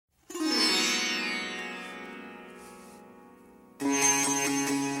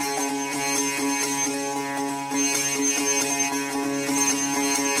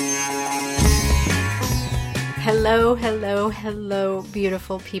Hello, hello, hello,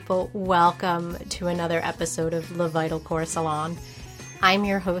 beautiful people. Welcome to another episode of Le Vital Core Salon. I'm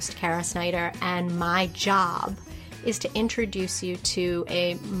your host, Kara Snyder, and my job is to introduce you to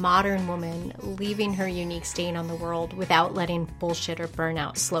a modern woman leaving her unique stain on the world without letting bullshit or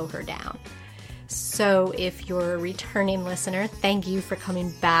burnout slow her down. So if you're a returning listener, thank you for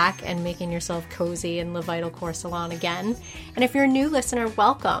coming back and making yourself cozy in Le Vital Core Salon again. And if you're a new listener,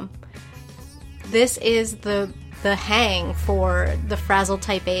 welcome. This is the hang for the frazzled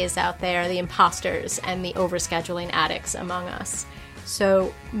type A's out there, the imposters, and the overscheduling addicts among us.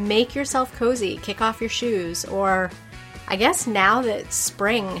 So make yourself cozy, kick off your shoes, or I guess now that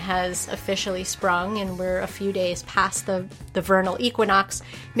spring has officially sprung and we're a few days past the vernal equinox,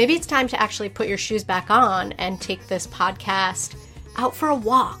 maybe it's time to actually put your shoes back on and take this podcast out for a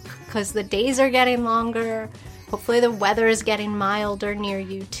walk, because the days are getting longer. Hopefully the weather is getting milder near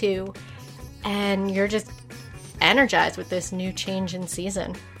you too, and you're just energized with this new change in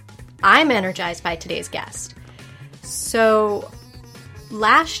season. I'm energized by today's guest. So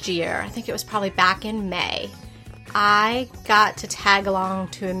last year, I think it was probably back in May, I got to tag along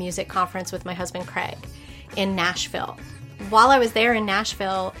to a music conference with my husband Craig in Nashville. While I was there in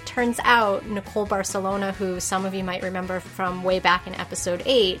Nashville, turns out Nicole Barcelona, who some of you might remember from way back in episode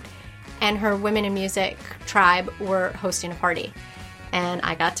 8, and her Women in Music tribe were hosting a party. And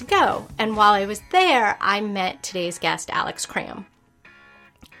I got to go. And while I was there, I met today's guest, Alix Kram.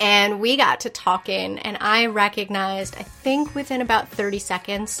 And we got to talking, and I recognized, I think within about 30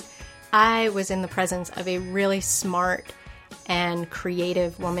 seconds, I was in the presence of a really smart and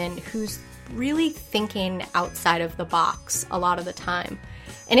creative woman who's really thinking outside of the box a lot of the time.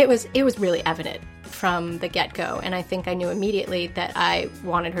 And it was really evident from the get-go. And I think I knew immediately that I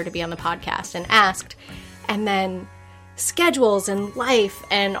wanted her to be on the podcast and asked. And then schedules and life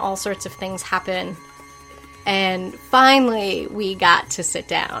and all sorts of things happen. And finally, we got to sit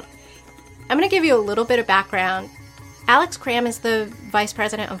down. I'm going to give you a little bit of background. Alix Kram is the Vice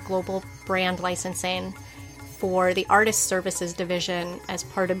President of Global Brand Licensing for the Artist Services Division as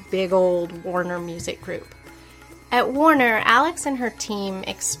part of big old Warner Music Group. At Warner, Alix and her team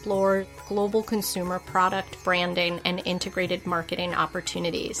explore global consumer product branding and integrated marketing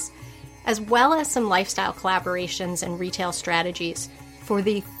opportunities, as well as some lifestyle collaborations and retail strategies for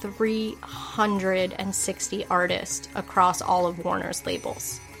the 360 artists across all of Warner's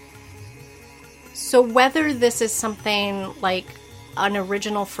labels. So whether this is something like an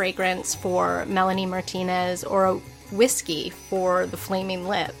original fragrance for Melanie Martinez or a whiskey for the Flaming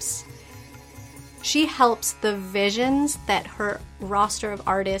Lips, she helps the visions that her roster of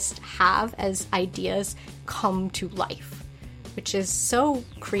artists have as ideas come to life, which is so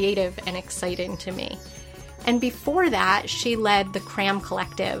creative and exciting to me. And before that, she led the Kram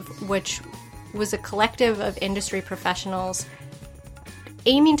Collective, which was a collective of industry professionals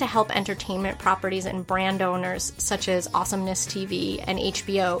aiming to help entertainment properties and brand owners such as Awesomeness TV and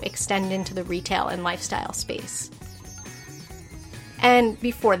HBO extend into the retail and lifestyle space. And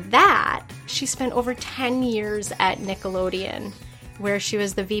before that, she spent over 10 years at Nickelodeon, where she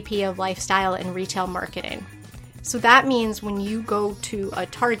was the VP of Lifestyle and Retail Marketing. So that means when you go to a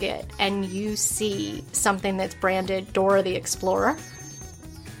Target and you see something that's branded Dora the Explorer,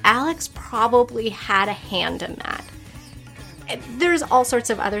 Alix probably had a hand in that. There's all sorts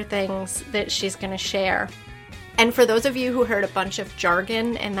of other things that she's going to share. And for those of you who heard a bunch of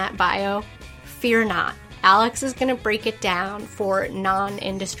jargon in that bio, fear not. Alix is going to break it down for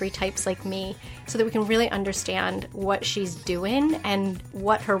non-industry types like me so that we can really understand what she's doing and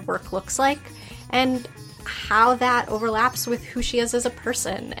what her work looks like and how that overlaps with who she is as a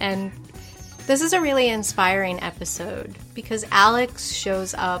person. And this is a really inspiring episode because Alix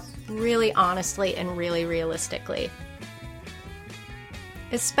shows up really honestly and really realistically.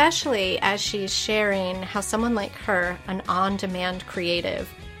 Especially as she's sharing how someone like her, an on-demand creative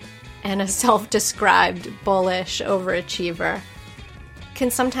and a self-described bullish overachiever,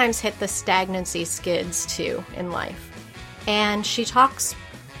 can sometimes hit the stagnancy skids too in life. And she talks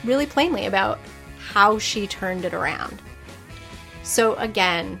really plainly about how she turned it around. So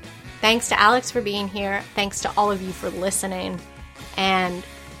again, thanks to Alix for being here. Thanks to all of you for listening. And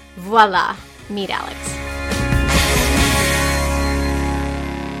voila, meet Alix.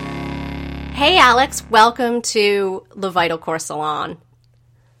 Hey Alix, welcome to Le Vital Core Salon.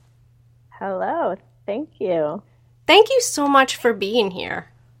 Hello, thank you. Thank you so much for being here.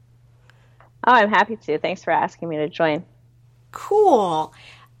 Oh, I'm happy to. Thanks for asking me to join. Cool.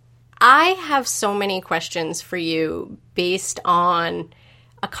 I have so many questions for you based on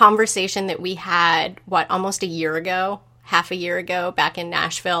a conversation that we had, almost half a year ago, back in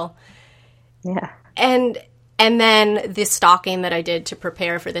Nashville. Yeah. And and then the stalking that I did to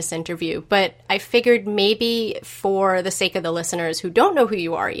prepare for this interview. But I figured maybe for the sake of the listeners who don't know who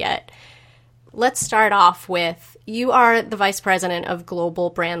you are yet, let's start off with, you are the Vice President of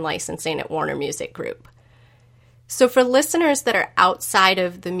Global Brand Licensing at Warner Music Group. So for listeners that are outside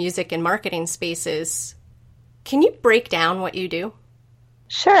of the music and marketing spaces, can you break down what you do?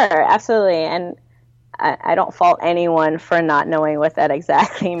 Sure, absolutely. And I don't fault anyone for not knowing what that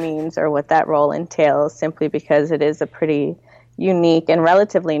exactly means or what that role entails, simply because it is a pretty unique and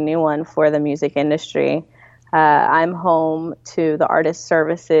relatively new one for the music industry. I'm home to the Artist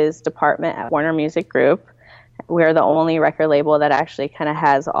Services Department at Warner Music Group. We're the only record label that actually kind of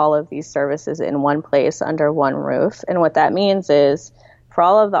has all of these services in one place under one roof. And what that means is for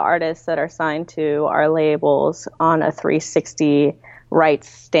all of the artists that are signed to our labels on a 360 rights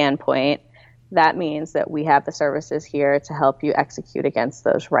standpoint, that means that we have the services here to help you execute against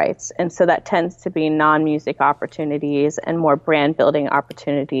those rights. And so that tends to be non-music opportunities and more brand building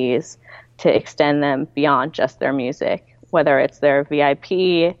opportunities to extend them beyond just their music, whether it's their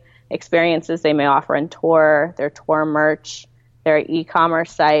VIP experiences they may offer in tour, their tour merch, their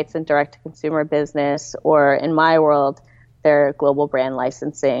e-commerce sites and direct-to-consumer business, or in my world, their global brand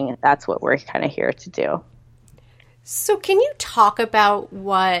licensing. That's what we're kind of here to do. So can you talk about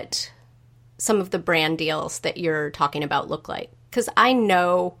what some of the brand deals that you're talking about look like? Because I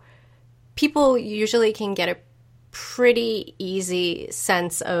know people usually can get a pretty easy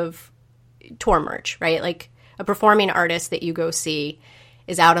sense of tour merch, right? Like a performing artist that you go see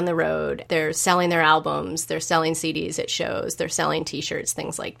is out on the road. They're selling their albums. They're selling CDs at shows. They're selling T-shirts,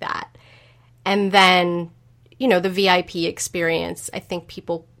 things like that. And then, you know, the VIP experience, I think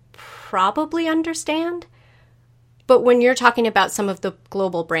people probably understand. But when you're talking about some of the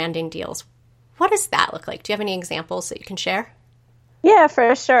global branding deals, what does that look like? Do you have any examples that you can share? Yeah,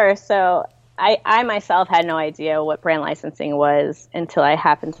 for sure. So I myself had no idea what brand licensing was until I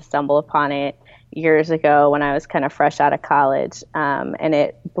happened to stumble upon it years ago when I was kind of fresh out of college. And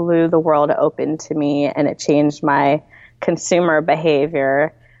it blew the world open to me, and it changed my consumer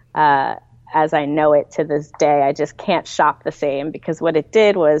behavior as I know it to this day. I just can't shop the same, because what it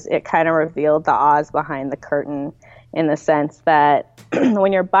did was it kind of revealed the Oz behind the curtain, in the sense that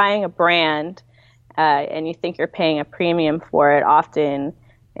when you're buying a brand and you think you're paying a premium for it, often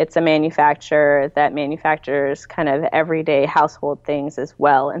it's a manufacturer that manufactures kind of everyday household things as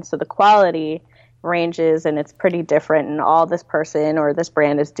well. And so the quality ranges, and it's pretty different. And all this person or this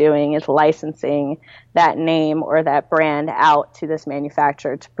brand is doing is licensing that name or that brand out to this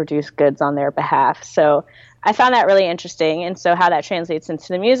manufacturer to produce goods on their behalf. So I found that really interesting. And so how that translates into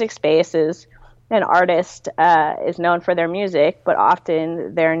the music space is an artist is known for their music, but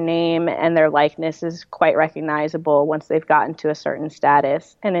often their name and their likeness is quite recognizable once they've gotten to a certain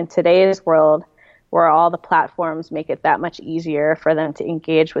status. And in today's world, where all the platforms make it that much easier for them to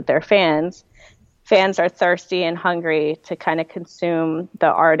engage with their fans, fans are thirsty and hungry to kind of consume the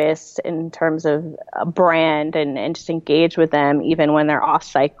artists in terms of a brand and just engage with them even when they're off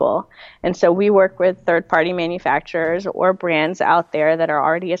cycle. And so we work with third-party manufacturers or brands out there that are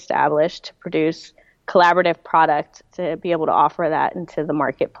already established to produce collaborative product to be able to offer that into the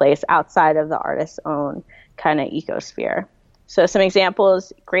marketplace outside of the artist's own kind of ecosphere. So some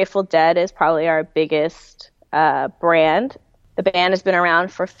examples, Grateful Dead is probably our biggest brand. The band has been around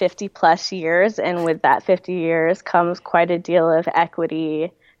for 50 plus years, and with that 50 years comes quite a deal of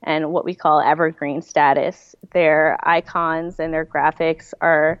equity and what we call evergreen status. Their icons and their graphics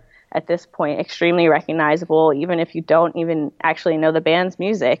are at this point extremely recognizable, even if you don't even actually know the band's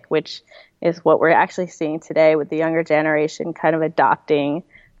music, which is what we're actually seeing today with the younger generation kind of adopting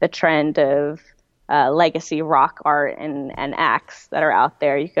the trend of legacy rock art and acts that are out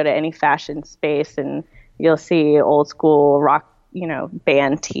there. You go to any fashion space and you'll see old school rock,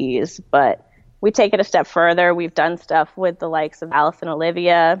 band tees, but we take it a step further. We've done stuff with the likes of Alice and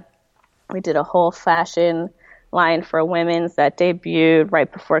Olivia. We did a whole fashion line for women's that debuted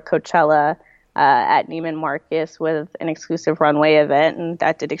right before Coachella at Neiman Marcus with an exclusive runway event, and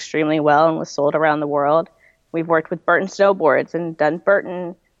that did extremely well and was sold around the world. We've worked with Burton Snowboards and done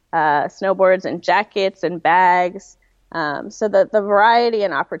Burton snowboards and jackets and bags. So the variety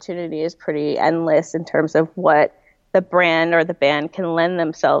and opportunity is pretty endless in terms of what the brand or the band can lend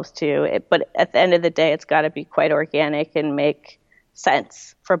themselves to. But at the end of the day, it's got to be quite organic and make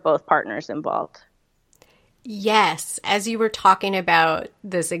sense for both partners involved. Yes. As you were talking about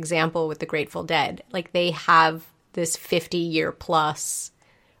this example with the Grateful Dead, like they have this 50-year plus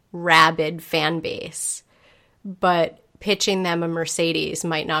rabid fan base, but pitching them a Mercedes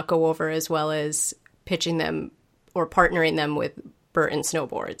might not go over as well as pitching them or partnering them with Burton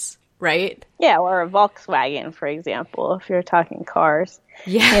Snowboards, right? Yeah, or a Volkswagen, for example, if you're talking cars.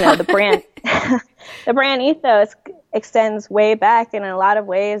 Yeah. You know, the brand the brand ethos extends way back, and in a lot of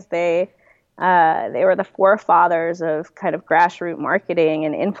ways they were the forefathers of kind of grassroots marketing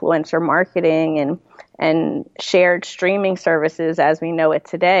and influencer marketing and shared streaming services as we know it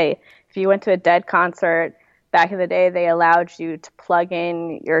today. If you went to a Dead concert back in the day, they allowed you to plug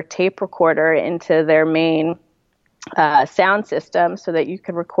in your tape recorder into their main sound system so that you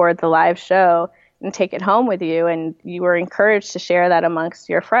could record the live show and take it home with you. And you were encouraged to share that amongst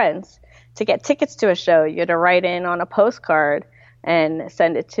your friends. To get tickets to a show, you had to write in on a postcard and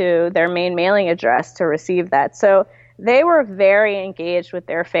send it to their main mailing address to receive that. So they were very engaged with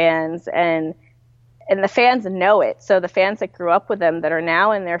their fans, and the fans know it. So the fans that grew up with them that are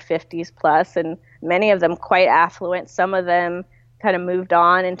now in their 50s plus, and many of them quite affluent, some of them kind of moved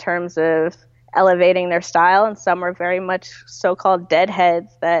on in terms of elevating their style, and some are very much so-called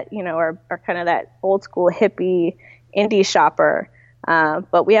deadheads that, you know, are kind of that old school hippie indie shopper.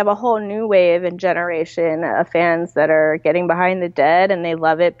 But we have a whole new wave and generation of fans that are getting behind the Dead, and they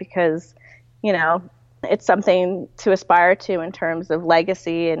love it because, you know, it's something to aspire to in terms of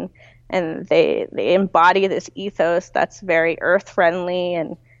legacy, and they embody this ethos that's very earth friendly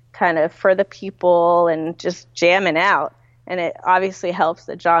and kind of for the people and just jamming out. And it obviously helps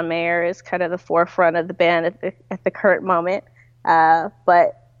that John Mayer is kind of the forefront of the band at the current moment.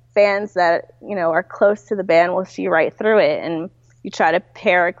 But fans that, you know, are close to the band will see right through it. And you try to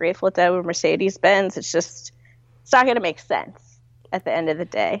pair a Grateful Dead with Mercedes-Benz, it's not going to make sense at the end of the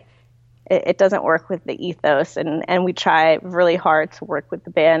day. It doesn't work with the ethos. And we try really hard to work with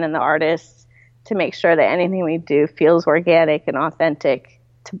the band and the artists to make sure that anything we do feels organic and authentic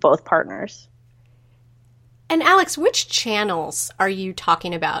to both partners. And Alix, which channels are you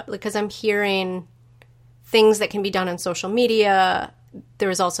talking about? Because I'm hearing things that can be done on social media.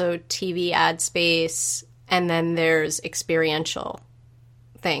 There's also TV ad space, and then there's experiential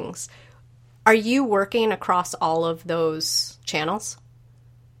things. Are you working across all of those channels?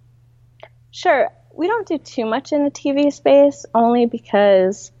 Sure. We don't do too much in the TV space, only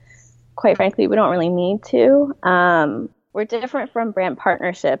because, quite frankly, we don't really need to. We're different from brand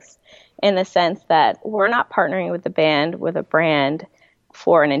partnerships in the sense that we're not partnering with the band, with a brand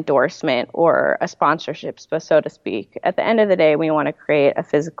for an endorsement or a sponsorship, so to speak. At the end of the day, we want to create a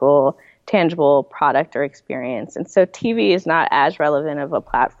physical, tangible product or experience. And so TV is not as relevant of a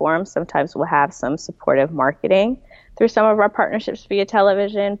platform. Sometimes we'll have some supportive marketing through some of our partnerships via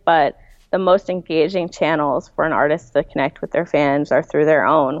television, but the most engaging channels for an artist to connect with their fans are through their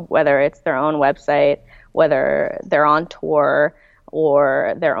own, whether it's their own website, whether they're on tour,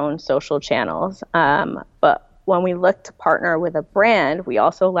 or their own social channels. But when we look to partner with a brand, we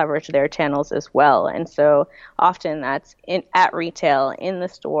also leverage their channels as well. And so often that's at retail, in the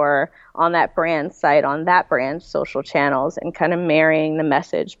store, on that brand site, on that brand's social channels, and kind of marrying the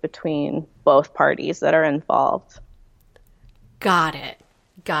message between both parties that are involved. Got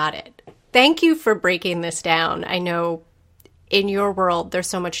it. Thank you for breaking this down. I know in your world there's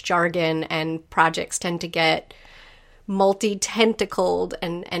so much jargon and projects tend to get multi-tentacled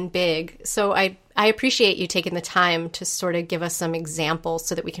and big. So I appreciate you taking the time to sort of give us some examples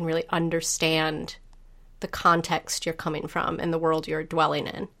so that we can really understand the context you're coming from and the world you're dwelling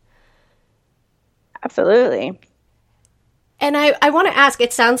in. Absolutely. And I want to ask,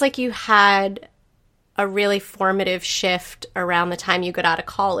 it sounds like you had a really formative shift around the time you got out of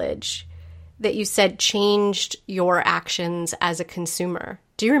college that you said changed your actions as a consumer.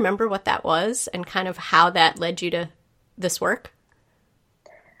 Do you remember what that was and kind of how that led you to this work?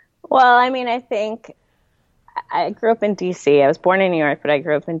 Well, I mean, I think I grew up in D.C. I was born in New York, but I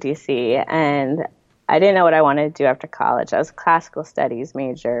grew up in D.C. and I didn't know what I wanted to do after college. I was a classical studies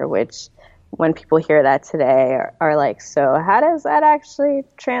major, which when people hear that today are like, so how does that actually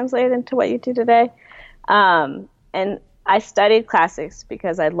translate into what you do today? And I studied classics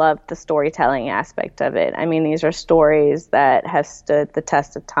because I loved the storytelling aspect of it. I mean, these are stories that have stood the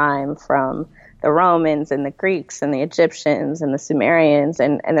test of time, from the Romans and the Greeks and the Egyptians and the Sumerians,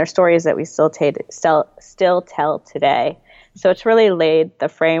 and they're stories that we still tell today. So it's really laid the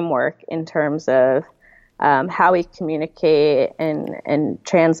framework in terms of how we communicate and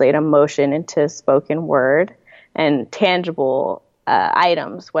translate emotion into spoken word and tangible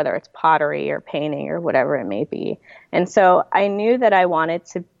items, whether it's pottery or painting or whatever it may be. And so I knew that I wanted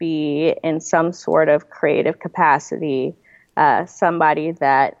to be in some sort of creative capacity, somebody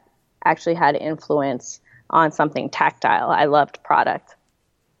that actually had influence on something tactile. I loved product.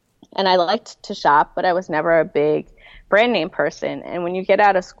 And I liked to shop, but I was never a big brand name person. And when you get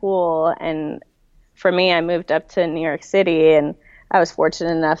out of school, and for me, I moved up to New York City, and I was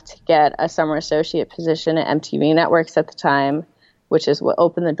fortunate enough to get a summer associate position at MTV Networks at the time, which is what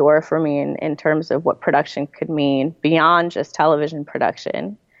opened the door for me in terms of what production could mean beyond just television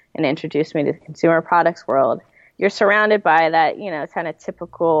production, and introduced me to the consumer products world. You're surrounded by that, kind of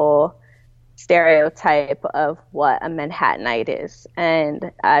typical stereotype of what a Manhattanite is.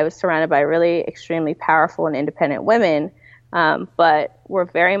 And I was surrounded by really extremely powerful and independent women, but we're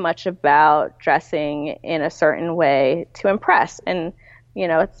very much about dressing in a certain way to impress. And,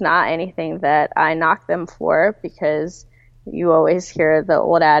 it's not anything that I knock them for, because you always hear the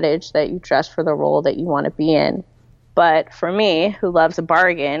old adage that you dress for the role that you want to be in. But for me, who loves a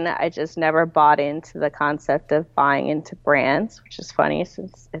bargain, I just never bought into the concept of buying into brands, which is funny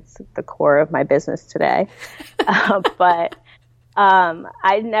since it's the core of my business today. But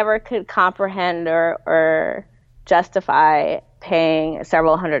I never could comprehend or justify paying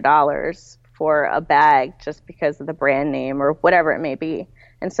several $100s for a bag just because of the brand name or whatever it may be.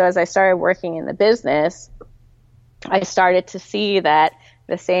 And so as I started working in the business, I started to see that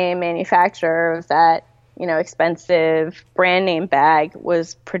the same manufacturer of that expensive brand name bag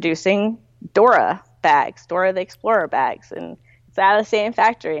was producing Dora bags, Dora the Explorer bags, and it's out of the same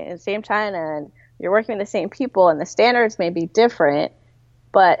factory in the same China, and you're working with the same people, and the standards may be different,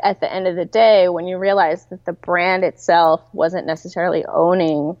 but at the end of the day, when you realize that the brand itself wasn't necessarily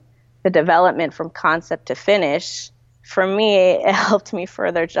owning the development from concept to finish, for me, it helped me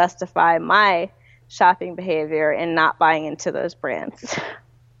further justify my shopping behavior and not buying into those brands.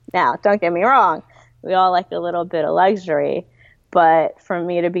 Now, don't get me wrong. We all like a little bit of luxury, but for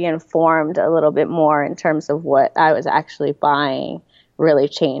me to be informed a little bit more in terms of what I was actually buying really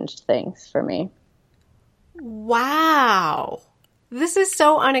changed things for me. Wow. This is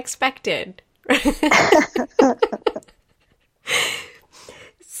so unexpected.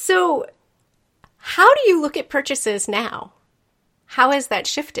 So, how do you look at purchases now? How has that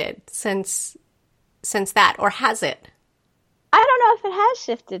shifted since that, or has it? I don't know if it has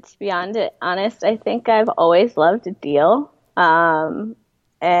shifted, to be honest. I think I've always loved a deal. And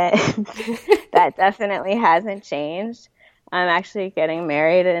that definitely hasn't changed. I'm actually getting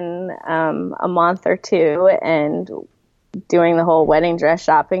married in a month or two, and doing the whole wedding dress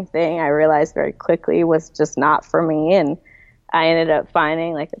shopping thing, I realized very quickly was just not for me. And I ended up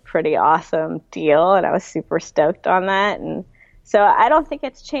finding like a pretty awesome deal, and I was super stoked on that. And so I don't think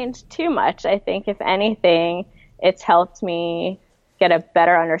it's changed too much. I think if anything, it's helped me get a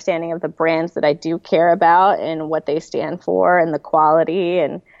better understanding of the brands that I do care about and what they stand for and the quality,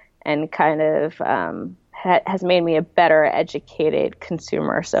 and kind of has made me a better educated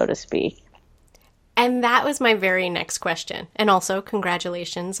consumer, so to speak. And that was my very next question. And also,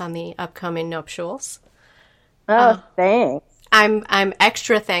 congratulations on the upcoming nuptials. Oh, thanks. I'm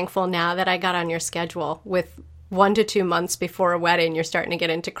extra thankful now that I got on your schedule. With 1 to 2 months before a wedding, you're starting to get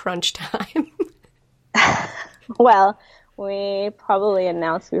into crunch time. Well, we probably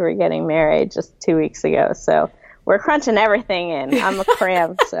announced we were getting married just 2 weeks ago, so we're crunching everything in. I'm a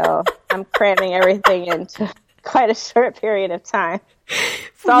cram, so I'm cramming everything into quite a short period of time.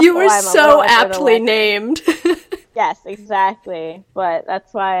 You were so aptly named. Yes, exactly. But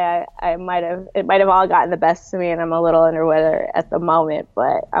that's why it might have all gotten the best of me, and I'm a little under weather at the moment,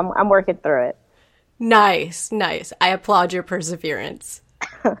 but I'm working through it. Nice. I applaud your perseverance.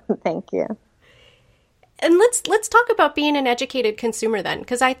 Thank you. And let's talk about being an educated consumer then,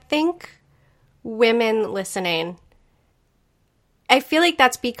 because I think women listening, I feel like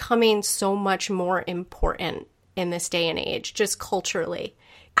that's becoming so much more important in this day and age, just culturally.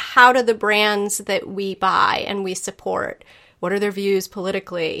 How do the brands that we buy and we support, what are their views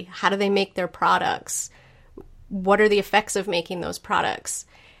politically? How do they make their products? What are the effects of making those products?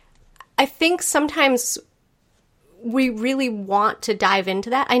 I think sometimes we really want to dive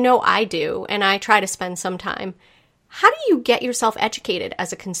into that. I know I do, and I try to spend some time. How do you get yourself educated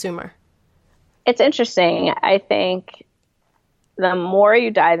as a consumer? It's interesting. I think the more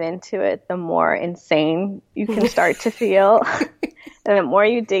you dive into it, the more insane you can start to feel. And the more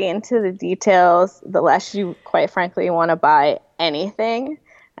you dig into the details, the less you, quite frankly, want to buy anything.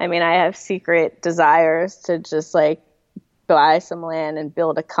 I mean, I have secret desires to just like buy some land and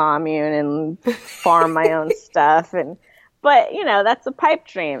build a commune and farm my own stuff. But that's a pipe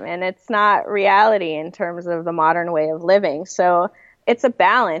dream, and it's not reality in terms of the modern way of living. So it's a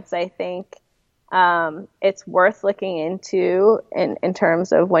balance. I think it's worth looking into in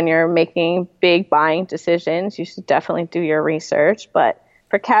terms of when you're making big buying decisions. You should definitely do your research. But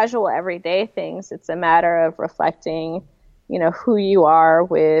for casual everyday things, it's a matter of reflecting who you are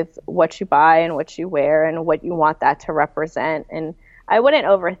with what you buy and what you wear and what you want that to represent. And I wouldn't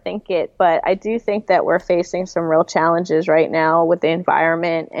overthink it, but I do think that we're facing some real challenges right now with the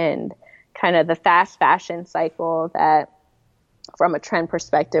environment and kind of the fast fashion cycle that, from a trend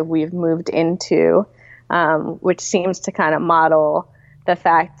perspective, we've moved into, which seems to kind of model the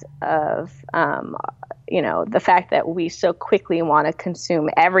fact of, the fact that we so quickly want to consume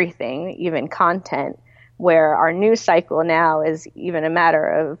everything, even content, where our news cycle now is even a matter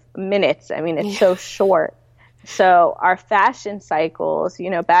of minutes. I mean, it's so short. So our fashion cycles,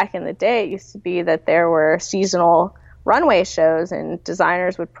 back in the day, it used to be that there were seasonal runway shows and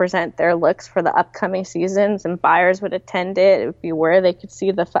designers would present their looks for the upcoming seasons and buyers would attend it. It would be where they could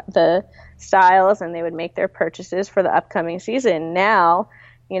see the styles and they would make their purchases for the upcoming season. Now,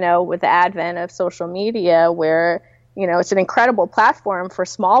 with the advent of social media where, it's an incredible platform for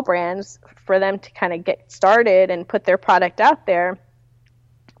small brands for them to kind of get started and put their product out there.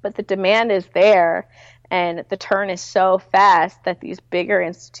 But the demand is there and the turn is so fast that these bigger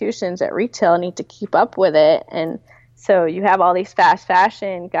institutions at retail need to keep up with it. And so you have all these fast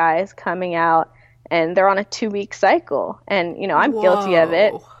fashion guys coming out and they're on a 2-week cycle. And, I'm guilty of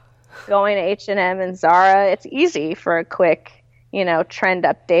it. Going to H&M and Zara, it's easy for a quick, trend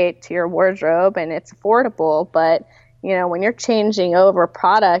update to your wardrobe and it's affordable. But, when you're changing over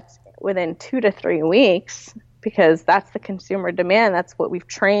product within 2 to 3 weeks, because that's the consumer demand, that's what we've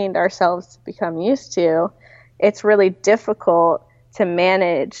trained ourselves to become used to, it's really difficult to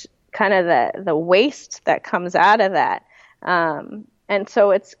manage kind of the waste that comes out of that. And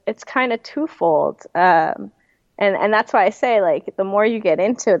so it's kind of twofold. And that's why I say, like, the more you get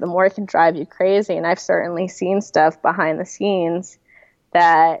into it, the more it can drive you crazy. And I've certainly seen stuff behind the scenes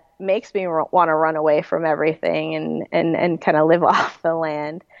that makes me want to run away from everything and kind of live off the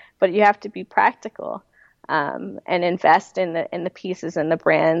land. But you have to be practical and invest in the pieces and the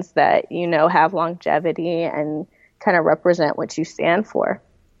brands that have longevity and kind of represent what you stand for.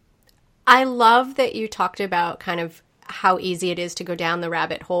 I love that you talked about kind of how easy it is to go down the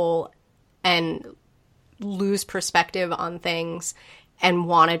rabbit hole and lose perspective on things and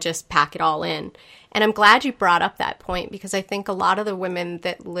want to just pack it all in. And I'm glad you brought up that point because I think a lot of the women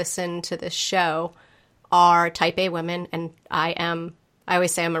that listen to this show are type A women, and I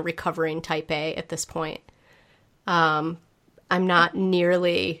always say I'm a recovering type A at this point. I'm not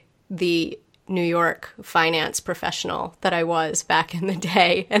nearly the New York finance professional that I was back in the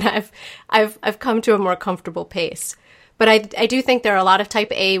day, and I've come to a more comfortable pace. But I do think there are a lot of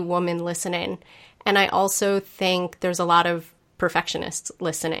type A women listening, and I also think there's a lot of perfectionists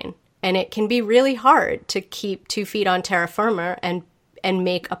listening. And it can be really hard to keep 2 feet on terra firma and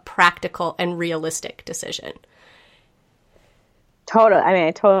make a practical and realistic decision. Totally. I mean,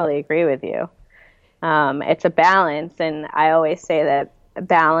 I totally agree with you. It's a balance. And I always say that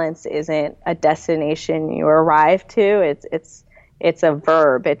balance isn't a destination you arrive to. It's a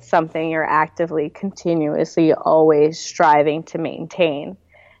verb. It's something you're actively, continuously, always striving to maintain.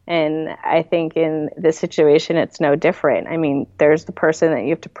 And I think in this situation, it's no different. I mean, there's the person that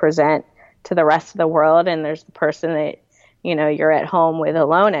you have to present to the rest of the world, and there's the person that, you're at home with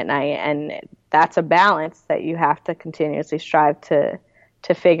alone at night. And that's a balance that you have to continuously strive to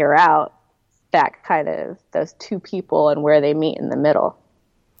figure out, that kind of those two people and where they meet in the middle.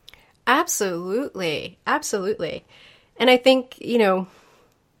 Absolutely. Absolutely. And I think,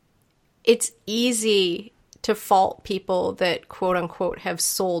 it's easy to fault people that quote unquote have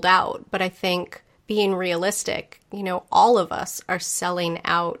sold out. But I think being realistic, all of us are selling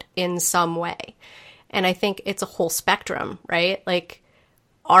out in some way. And I think it's a whole spectrum, right? Like,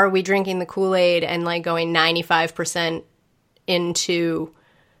 are we drinking the Kool-Aid and like going 95% into,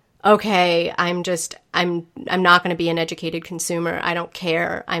 okay, I'm not going to be an educated consumer. I don't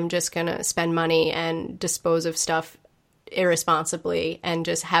care. I'm just going to spend money and dispose of stuff irresponsibly and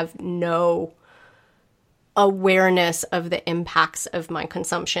just have no awareness of the impacts of my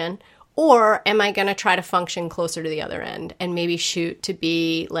consumption? Or am I going to try to function closer to the other end and maybe shoot to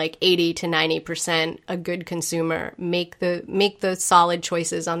be like 80 to 90% a good consumer, make the solid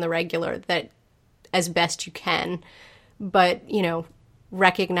choices on the regular that as best you can, but,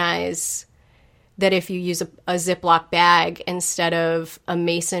 recognize that if you use a Ziploc bag instead of a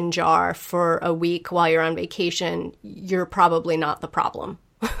mason jar for a week while you're on vacation, you're probably not the problem.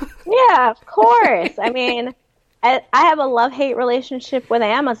 Yeah, of course. I mean, I have a love-hate relationship with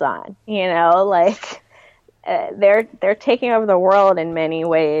Amazon, they're taking over the world in many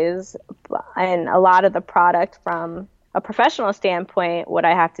ways. And a lot of the product from a professional standpoint, what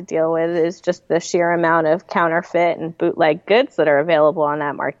I have to deal with is just the sheer amount of counterfeit and bootleg goods that are available on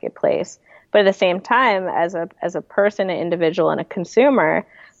that marketplace. But at the same time, as a person, an individual, and a consumer,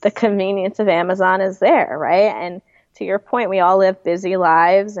 the convenience of Amazon is there, right? And to your point, we all live busy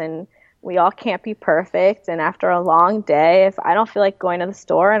lives and we all can't be perfect. And after a long day, if I don't feel like going to the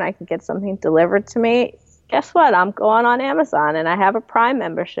store and I can get something delivered to me, guess what? I'm going on Amazon and I have a Prime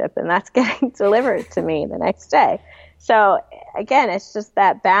membership and that's getting delivered to me the next day. So again, it's just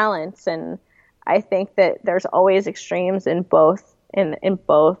that balance. And I think that there's always extremes in both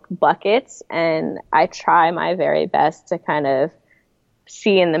buckets. And I try my very best to kind of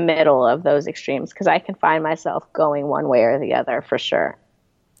see in the middle of those extremes because I can find myself going one way or the other for sure.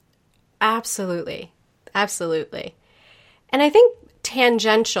 Absolutely. Absolutely. And I think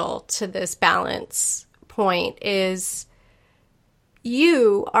tangential to this balance point is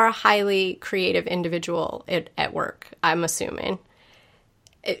you are a highly creative individual at work, I'm assuming.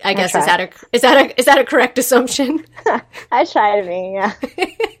 I guess is that a correct assumption? I try to be, yeah.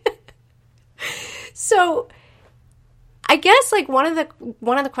 So I guess like one of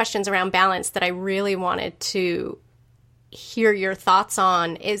the questions around balance that I really wanted to hear your thoughts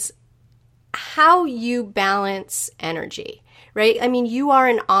on is how you balance energy, right? I mean, you are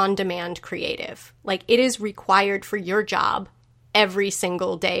an on-demand creative. Like it is required for your job every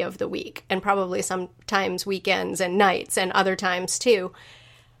single day of the week and probably sometimes weekends and nights and other times too.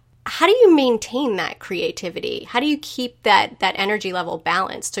 How do you maintain that creativity? How do you keep that energy level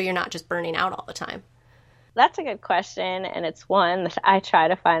balanced so you're not just burning out all the time? That's a good question, and it's one that I try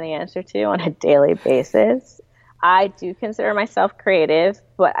to find the answer to on a daily basis. I do consider myself creative,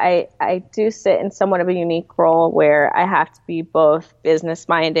 but I do sit in somewhat of a unique role where I have to be both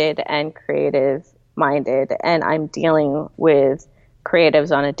business-minded and creative-minded, and I'm dealing with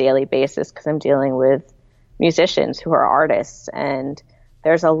creatives on a daily basis because I'm dealing with musicians who are artists, and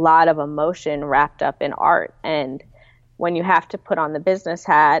there's a lot of emotion wrapped up in art. And when you have to put on the business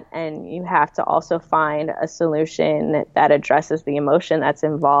hat and you have to also find a solution that addresses the emotion that's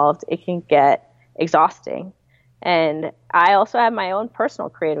involved, it can get exhausting. And I also have my own personal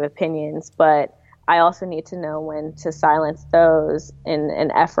creative opinions, but I also need to know when to silence those in an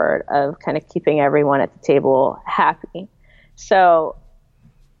effort of kind of keeping everyone at the table happy. So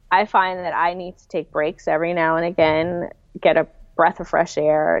I find that I need to take breaks every now and again, get a breath of fresh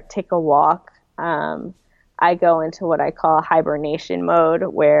air, take a walk. I go into what I call hibernation mode,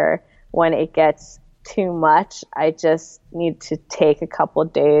 where when it gets too much, I just need to take a couple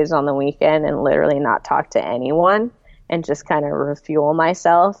of days on the weekend and literally not talk to anyone and just kind of refuel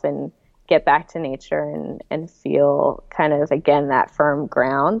myself and get back to nature and feel kind of, again, that firm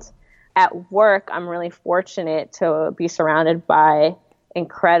ground. At work, I'm really fortunate to be surrounded by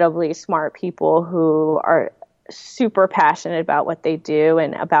incredibly smart people who are super passionate about what they do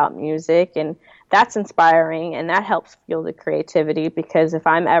and about music, and that's inspiring and that helps fuel the creativity, because if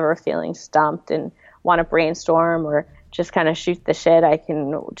I'm ever feeling stumped and want to brainstorm or just kind of shoot the shit, I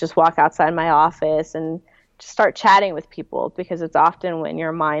can just walk outside my office and just start chatting with people, because it's often when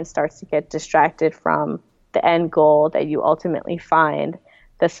your mind starts to get distracted from the end goal that you ultimately find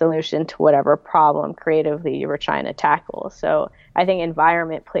the solution to whatever problem creatively you were trying to tackle. So I think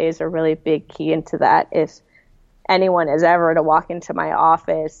environment plays a really big key into that. If anyone is ever to walk into my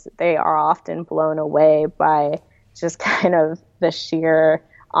office, they are often blown away by just kind of the sheer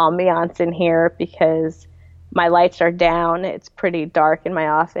ambiance in here, because my lights are down. It's pretty dark in my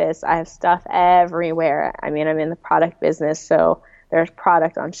office. I have stuff everywhere. I mean, I'm in the product business, so there's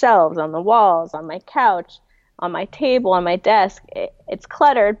product on shelves, on the walls, on my couch, on my table, on my desk. It's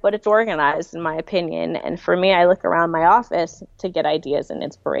cluttered, but it's organized, in my opinion. And for me, I look around my office to get ideas and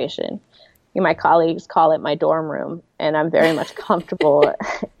inspiration. My colleagues call it my dorm room, and I'm very much comfortable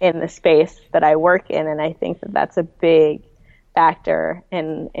in the space that I work in, and I think that that's a big factor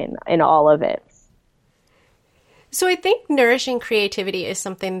in all of it. So I think nourishing creativity is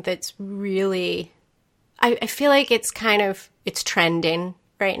something that's really, I feel like it's trending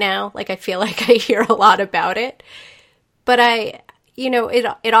right now. Like I feel like I hear a lot about it, but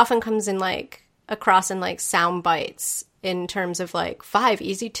it often comes in across in sound bites in terms of 5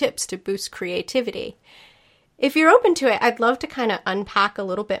 easy tips to boost creativity. If you're open to it, I'd love to kind of unpack a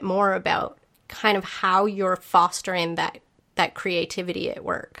little bit more about kind of how you're fostering that creativity at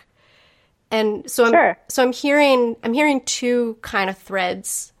work. And so Sure. I'm hearing 2 kind of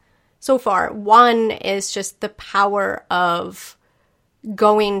threads so far. One is just the power of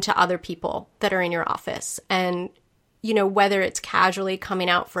going to other people that are in your office, and whether it's casually coming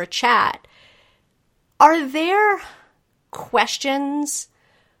out for a chat. Are there questions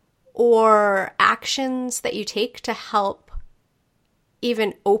or actions that you take to help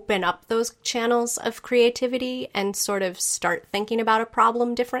even open up those channels of creativity and sort of start thinking about a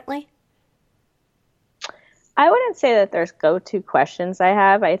problem differently? I wouldn't say that there's go-to questions I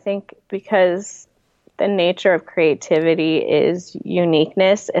have. I think because the nature of creativity is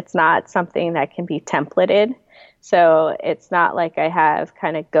uniqueness. It's not something that can be templated. So it's not like I have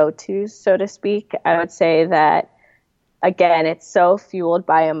kind of go-tos, so to speak. I would say that, again, it's so fueled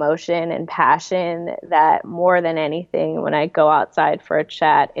by emotion and passion that more than anything, when I go outside for a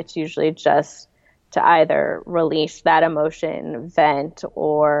chat, it's usually just to either release that emotion, vent,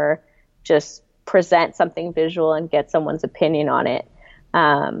 or just present something visual and get someone's opinion on it.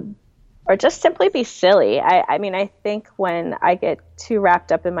 Or just simply be silly. I mean, I think when I get too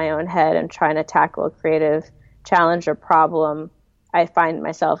wrapped up in my own head and trying to tackle a creative challenge or problem, I find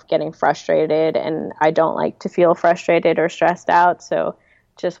myself getting frustrated, and I don't like to feel frustrated or stressed out. So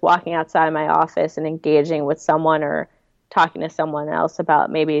just walking outside my office and engaging with someone or talking to someone else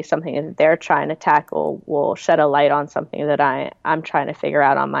about maybe something that they're trying to tackle will shed a light on something that I'm trying to figure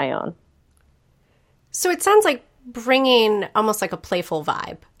out on my own. So it sounds like bringing almost like a playful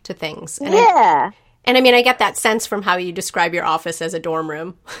vibe to things. And yeah. I mean, I get that sense from how you describe your office as a dorm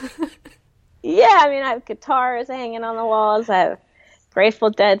room. Yeah, I mean, I have guitars hanging on the walls. I have Grateful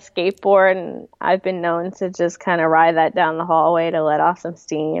Dead skateboard, and I've been known to just kind of ride that down the hallway to let off some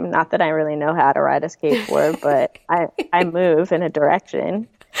steam. Not that I really know how to ride a skateboard, but I move in a direction.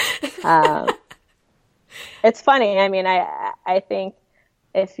 It's funny. I mean, I think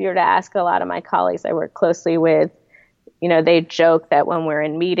if you were to ask a lot of my colleagues I work closely with, you know, they joke that when we're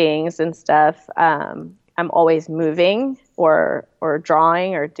in meetings and stuff, I'm always moving or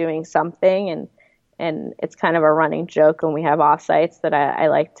drawing or doing something. And it's kind of a running joke when we have offsites that I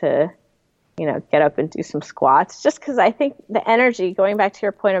like to, you know, get up and do some squats, just because I think the energy, going back to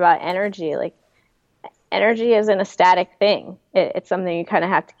your point about energy, like energy isn't a static thing. It's something you kind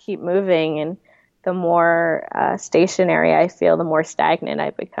of have to keep moving. And the more stationary I feel, the more stagnant I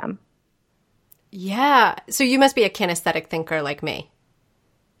become. Yeah. So you must be a kinesthetic thinker like me.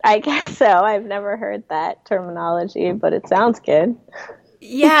 I guess so. I've never heard that terminology, but it sounds good.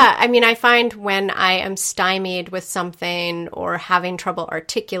 Yeah. I mean, I find when I am stymied with something or having trouble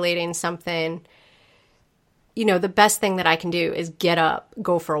articulating something, you know, the best thing that I can do is get up,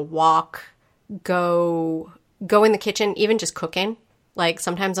 go for a walk, go in the kitchen, even just cooking. Like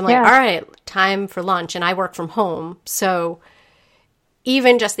sometimes I'm like, all right, time for lunch, and I work from home. So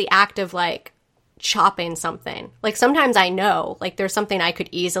even just the act of like chopping something, like sometimes I know like there's something I could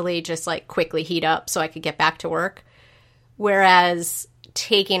easily just like quickly heat up so I could get back to work. Whereas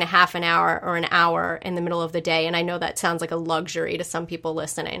taking a half an hour or an hour in the middle of the day, and I know that sounds like a luxury to some people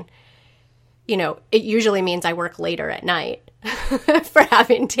listening, you know, it usually means I work later at night for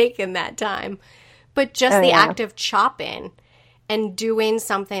having taken that time. But just the act of chopping and doing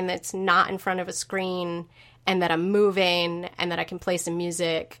something that's not in front of a screen, and that I'm moving, and that I can play some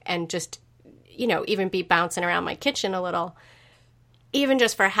music and just, you know, even be bouncing around my kitchen a little, even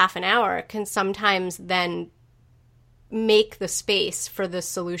just for half an hour, can sometimes then make the space for the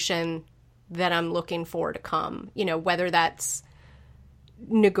solution that I'm looking for to come. You know, whether that's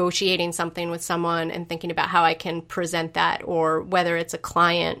negotiating something with someone and thinking about how I can present that, or whether it's a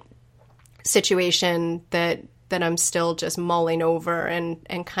client situation that I'm still just mulling over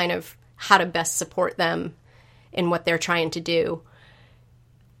and kind of how to best support them in what they're trying to do.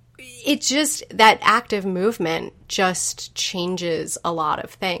 It's just that active movement just changes a lot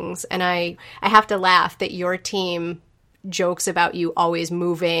of things. And I have to laugh that your team jokes about you always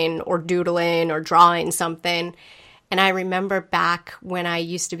moving or doodling or drawing something. And I remember back when I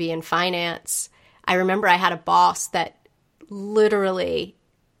used to be in finance, I remember I had a boss that literally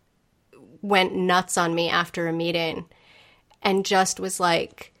went nuts on me after a meeting and just was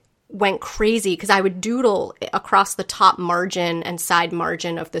like, went crazy because I would doodle across the top margin and side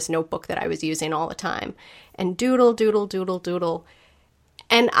margin of this notebook that I was using all the time, and doodle, doodle, doodle, doodle.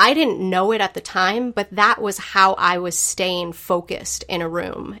 And I didn't know it at the time, but that was how I was staying focused in a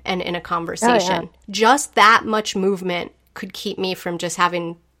room and in a conversation. Oh, yeah. Just that much movement could keep me from just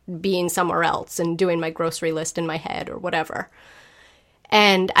being somewhere else and doing my grocery list in my head or whatever.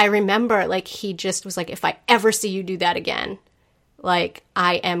 And I remember, like, he just was like, if I ever see you do that again, like,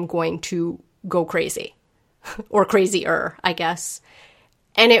 I am going to go crazy. Or crazier, I guess.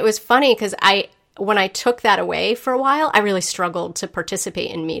 And it was funny because when I took that away for a while, I really struggled to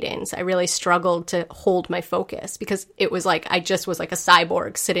participate in meetings. I really struggled to hold my focus because it was like I just was like a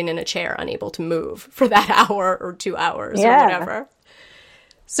cyborg sitting in a chair, unable to move for that hour or 2 hours or whatever.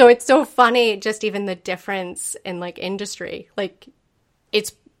 So it's so funny, just even the difference in, like, industry. Like,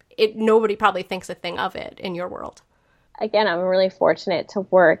 nobody probably thinks a thing of it in your world. Again, I'm really fortunate to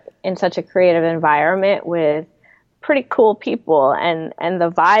work in such a creative environment with pretty cool people, and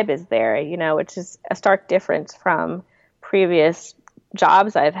the vibe is there, you know, which is a stark difference from previous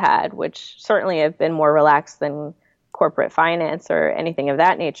jobs I've had, which certainly have been more relaxed than corporate finance or anything of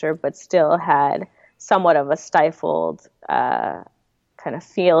that nature, but still had somewhat of a stifled kind of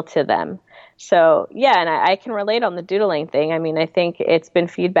feel to them. So yeah, and I can relate on the doodling thing. I mean, I think it's been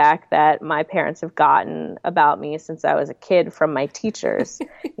feedback that my parents have gotten about me since I was a kid from my teachers.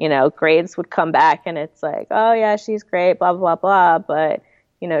 Grades would come back and it's like, oh yeah, she's great, blah, blah, blah, but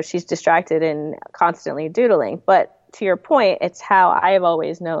she's distracted and constantly doodling. But to your point, it's how I've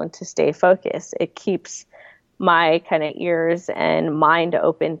always known to stay focused. It keeps my kind of ears and mind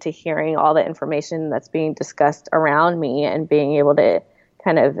open to hearing all the information that's being discussed around me and being able to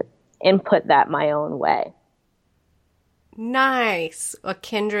kind of input that my own way. Nice. A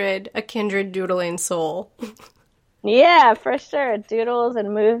kindred doodling soul. Yeah, for sure. Doodles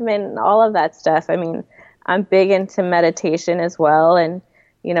and movement and all of that stuff. I mean, I'm big into meditation as well. And,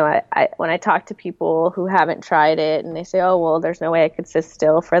 I when I talk to people who haven't tried it and they say, oh, well, there's no way I could sit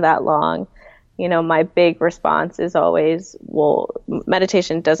still for that long. My big response is always, well,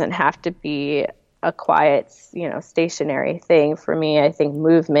 meditation doesn't have to be a quiet, stationary thing. For me, I think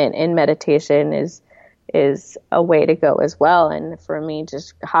movement in meditation is a way to go as well. And for me,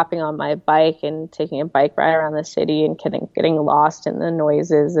 just hopping on my bike and taking a bike ride around the city and getting lost in the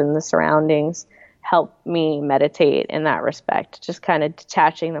noises and the surroundings help me meditate in that respect, just kind of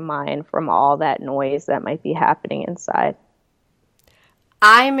detaching the mind from all that noise that might be happening inside.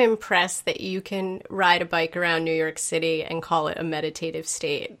 I'm impressed that you can ride a bike around New York City and call it a meditative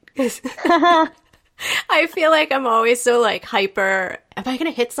state. I feel like I'm always so hyper. Am I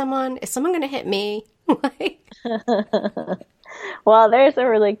going to hit someone? Is someone going to hit me? Well, there's a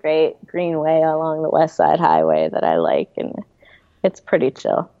really great greenway along the West Side Highway that I like, and it's pretty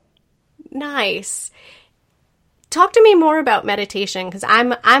chill. Nice. Talk to me more about meditation, because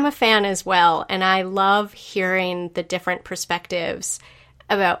I'm a fan as well, and I love hearing the different perspectives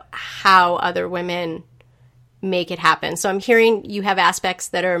about how other women make it happen. So I'm hearing you have aspects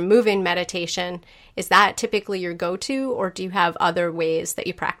that are moving meditation. Is that typically your go-to, or do you have other ways that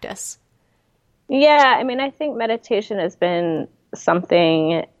you practice? Yeah, I mean, I think meditation has been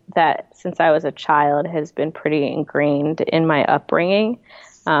something that since I was a child has been pretty ingrained in my upbringing.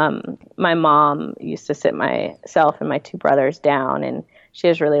 My mom used to sit myself and my two brothers down, and she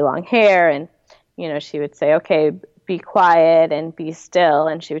has really long hair, and she would say, okay, be quiet and be still,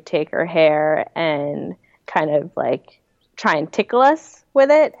 and she would take her hair and kind of try and tickle us with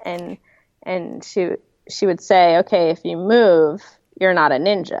it, and she would say, okay, if you move, you're not a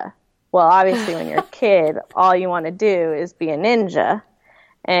ninja. Well, obviously when you're a kid, all you want to do is be a ninja.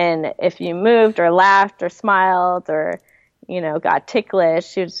 And if you moved or laughed or smiled or got ticklish,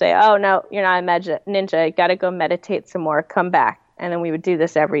 she would say, oh, no, you're not a ninja. You got to go meditate some more. Come back. And then we would do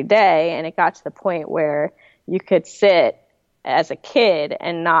this every day. And it got to the point where you could sit as a kid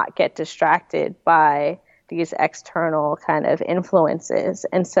and not get distracted by these external kind of influences.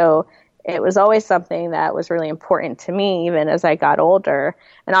 And so it was always something that was really important to me, even as I got older.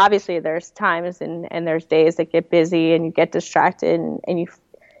 And obviously there's times and there's days that get busy and you get distracted and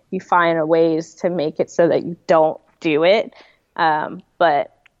you find ways to make it so that you don't do it.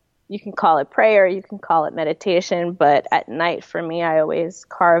 But you can call it prayer, you can call it meditation. But at night for me, I always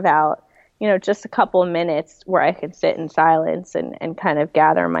carve out, just a couple of minutes where I can sit in silence and kind of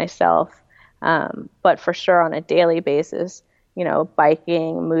gather myself. But for sure on a daily basis,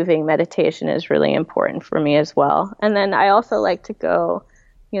 biking, moving, meditation is really important for me as well. And then I also like to go,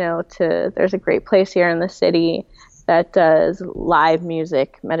 there's a great place here in the city that does live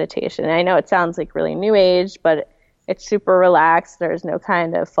music meditation. And I know it sounds like really new age, but it's super relaxed. There's no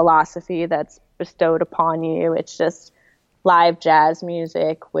kind of philosophy that's bestowed upon you. It's just live jazz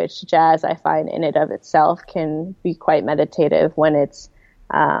music, which jazz I find in and of itself can be quite meditative when it's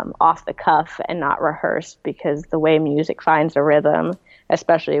off the cuff and not rehearsed, because the way music finds a rhythm,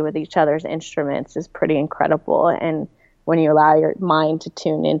 especially with each other's instruments, is pretty incredible. And when you allow your mind to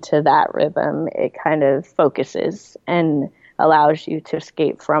tune into that rhythm, it kind of focuses and allows you to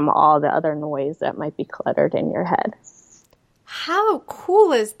escape from all the other noise that might be cluttered in your head. How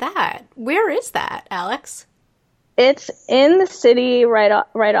cool is that? Where is that, Alix? It's in the city, right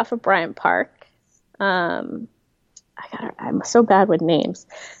off of Bryant Park. I'm so bad with names.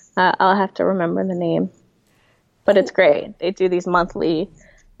 I'll have to remember the name. But it's great. They do these monthly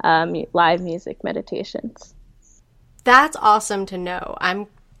live music meditations. That's awesome to know. I'm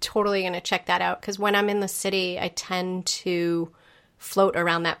totally going to check that out, because when I'm in the city, I tend to float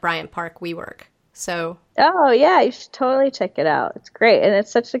around that Bryant Park WeWork. So. Oh, yeah, you should totally check it out. It's great. And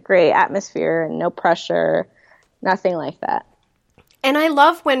it's such a great atmosphere and no pressure, nothing like that. And I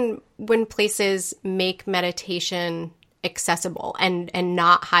love when places make meditation accessible and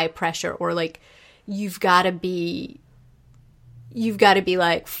not high pressure, or like you've got to be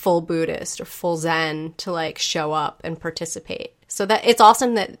like full Buddhist or full Zen to like show up and participate. So that it's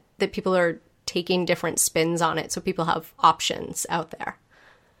awesome that people are taking different spins on it, so people have options out there.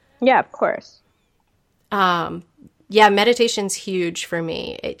 Yeah, of course. Yeah, meditation's huge for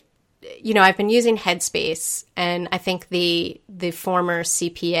me. I've been using Headspace, and I think the former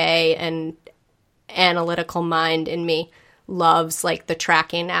CPA and analytical mind in me loves like the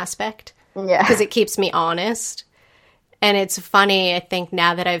tracking aspect. Yeah. Because it keeps me honest. And it's funny, I think,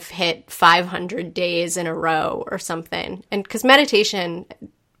 now that I've hit 500 days in a row or something, and because meditation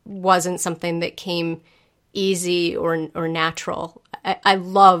wasn't something that came easy or natural. I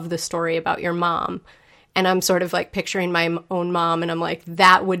love the story about your mom. And I'm sort of like picturing my own mom, and I'm like,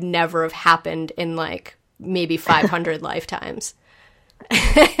 that would never have happened in like maybe 500 lifetimes.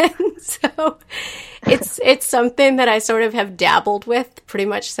 And so it's something that I sort of have dabbled with pretty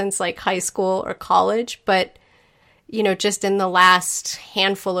much since like high school or college. But, just in the last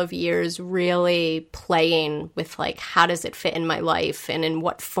handful of years, really playing with like, how does it fit in my life and in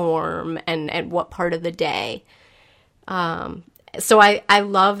what form and what part of the day? So I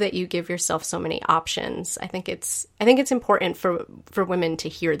love that you give yourself so many options. I think it's important for women to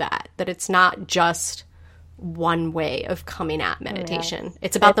hear that it's not just one way of coming at meditation. Yeah.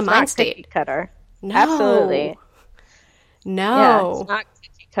 It's about the mind state. Cookie cutter. No. Absolutely. No. Yeah, it's not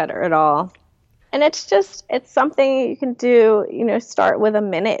cookie cutter at all. And it's something you can do, start with a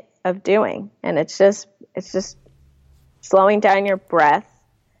minute of doing. And it's just slowing down your breath,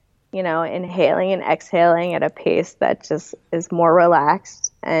 inhaling and exhaling at a pace that just is more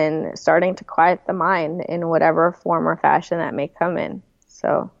relaxed, and starting to quiet the mind in whatever form or fashion that may come in.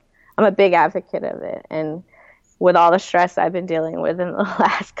 So I'm a big advocate of it. And with all the stress I've been dealing with in the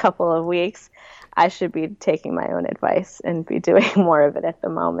last couple of weeks, I should be taking my own advice and be doing more of it at the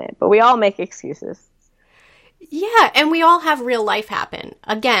moment. But we all make excuses. Yeah, and we all have real life happen.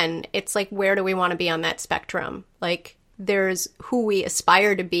 Again, it's like, where do we want to be on that spectrum? Like, there's who we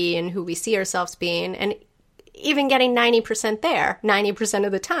aspire to be and who we see ourselves being, and even getting 90% there 90%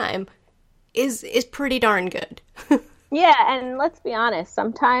 of the time is pretty darn good. Yeah, and let's be honest,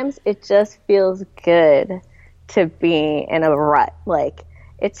 sometimes it just feels good to be in a rut. Like,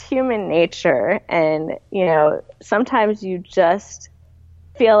 it's human nature, and sometimes you just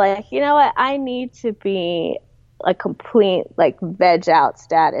feel like, what, I need to be a complete like veg out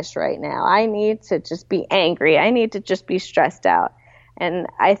status right now. I need to just be angry. I need to just be stressed out. And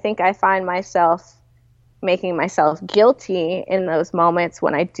I think I find myself making myself guilty in those moments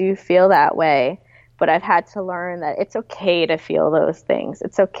when I do feel that way. But I've had to learn that it's okay to feel those things.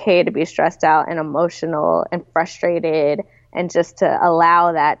 It's okay to be stressed out and emotional and frustrated, and just to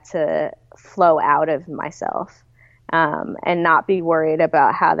allow that to flow out of myself. And not be worried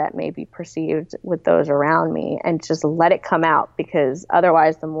about how that may be perceived with those around me, and just let it come out, because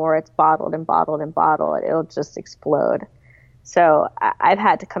otherwise the more it's bottled and bottled and bottled, it'll just explode. So I've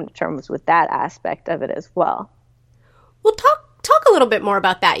had to come to terms with that aspect of it as well. Well, talk a little bit more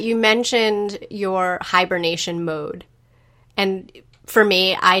about that. You mentioned your hibernation mode. And for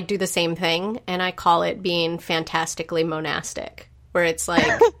me, I do the same thing, and I call it being fantastically monastic, where it's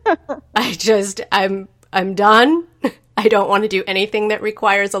like, I'm done. I don't want to do anything that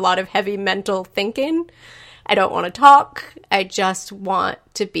requires a lot of heavy mental thinking. I don't want to talk. I just want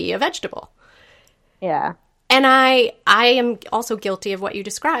to be a vegetable. Yeah. And I am also guilty of what you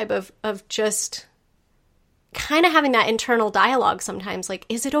describe, of just kind of having that internal dialogue sometimes, like,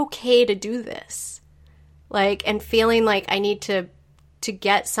 is it okay to do this? Like, and feeling like I need to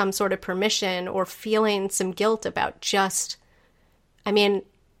get some sort of permission, or feeling some guilt about just, I mean,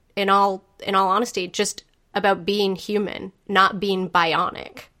 in all honesty, just about being human, not being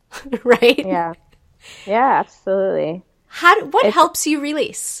bionic, right? Yeah. Yeah, absolutely. What helps you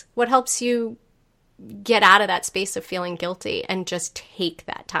release? What helps you get out of that space of feeling guilty and just take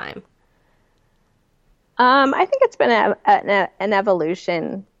that time? I think it's been an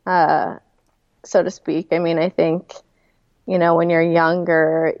evolution, so to speak. I mean, I think, when you're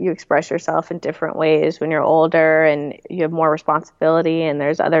younger, you express yourself in different ways. When you're older and you have more responsibility, and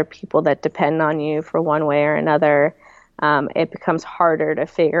there's other people that depend on you for one way or another, it becomes harder to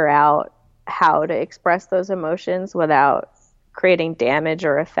figure out how to express those emotions without creating damage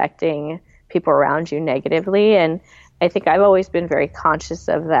or affecting people around you negatively. And I think I've always been very conscious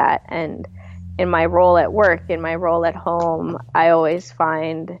of that. And in my role at work, in my role at home, I always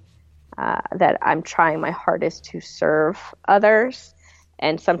find that I'm trying my hardest to serve others,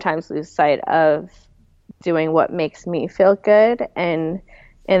 and sometimes lose sight of doing what makes me feel good. And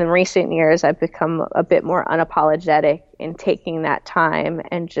in recent years, I've become a bit more unapologetic in taking that time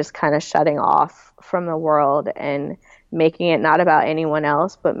and just kind of shutting off from the world and making it not about anyone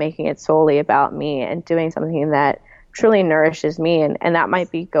else, but making it solely about me and doing something that truly nourishes me. And that might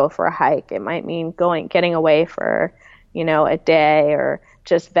be go for a hike. It might mean getting away for, a day, or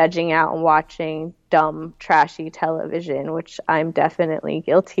just vegging out and watching dumb, trashy television, which I'm definitely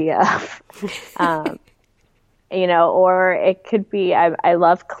guilty of. Or it could be, I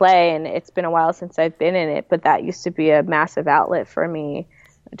love clay, and it's been a while since I've been in it, but that used to be a massive outlet for me,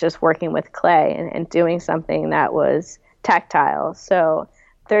 just working with clay and doing something that was tactile. So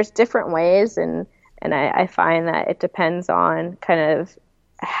there's different ways, and I find that it depends on kind of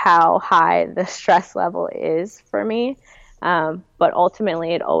how high the stress level is for me. But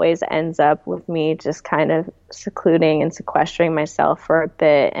ultimately, it always ends up with me just kind of secluding and sequestering myself for a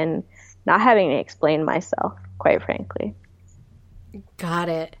bit and not having to explain myself, quite frankly. Got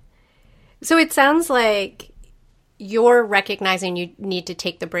it. So it sounds like you're recognizing you need to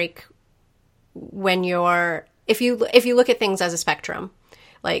take the break when if you look at things as a spectrum,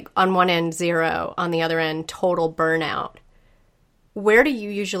 like on one end, 0, on the other end, total burnout. Where do you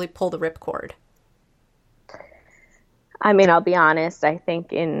usually pull the ripcord? I mean, I'll be honest, I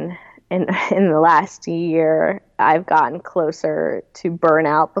think in the last year, I've gotten closer to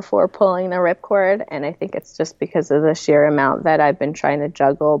burnout before pulling the ripcord. And I think it's just because of the sheer amount that I've been trying to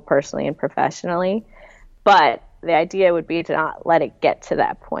juggle personally and professionally. But the idea would be to not let it get to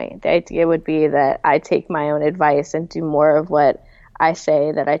that point. The idea would be that I take my own advice and do more of what I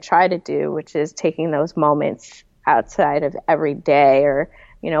say that I try to do, which is taking those moments outside of every day or,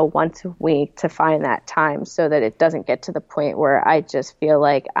 once a week to find that time so that it doesn't get to the point where I just feel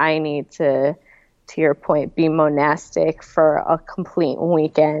like I need to your point, be monastic for a complete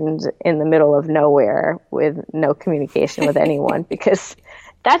weekend in the middle of nowhere with no communication with anyone, because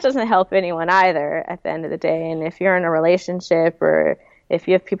that doesn't help anyone either at the end of the day. And if you're in a relationship or if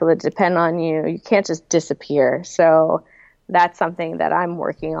you have people that depend on you, you can't just disappear. So that's something that I'm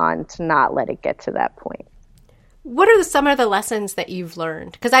working on to not let it get to that point. What are some of the lessons that you've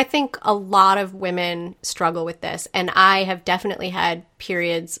learned? Because I think a lot of women struggle with this, and I have definitely had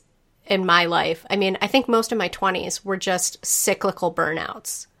periods in my life. I mean, I think most of my 20s were just cyclical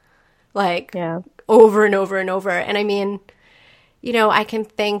burnouts, over and over and over. And I mean, I can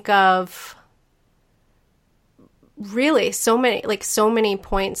think of really so many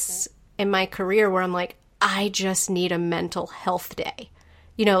points in my career where I'm like, I just need a mental health day.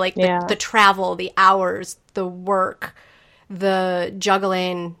 The travel, the hours, the work, the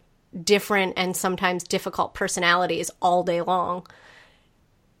juggling different and sometimes difficult personalities all day long,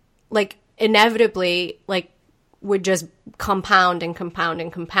 inevitably, would just compound and compound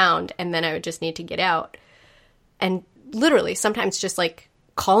and compound. And then I would just need to get out. And literally sometimes just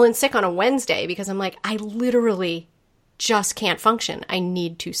call in sick on a Wednesday because I'm like, I literally just can't function. I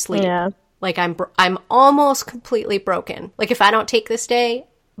need to sleep. Yeah. I'm almost completely broken. If I don't take this day,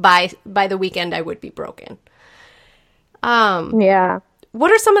 by the weekend, I would be broken.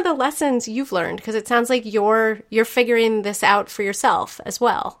 What are some of the lessons you've learned? Because it sounds like you're figuring this out for yourself as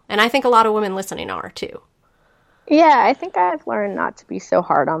well. And I think a lot of women listening are too. Yeah, I think I've learned not to be so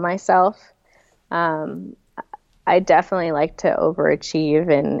hard on myself. I definitely like to overachieve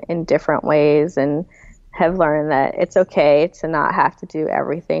in different ways, and have learned that it's okay to not have to do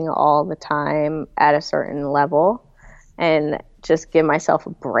everything all the time at a certain level, and just give myself a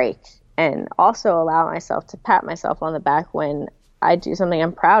break, and also allow myself to pat myself on the back when I do something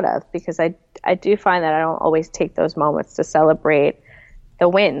I'm proud of, because I do find that I don't always take those moments to celebrate the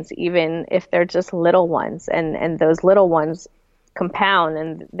wins, even if they're just little ones, and those little ones compound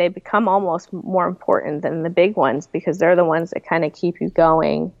and they become almost more important than the big ones, because they're the ones that kind of keep you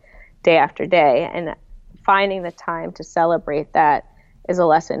going day after day. And finding the time to celebrate that is a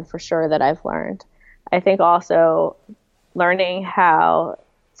lesson for sure that I've learned. I think also learning how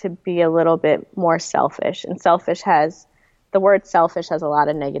to be a little bit more selfish. And the word selfish has a lot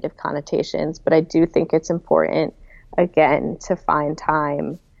of negative connotations, but I do think it's important, again, to find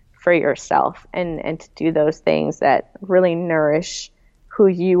time for yourself and to do those things that really nourish who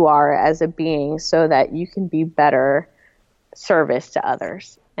you are as a being, so that you can be better service to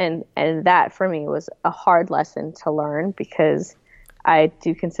others. And that for me was a hard lesson to learn, because I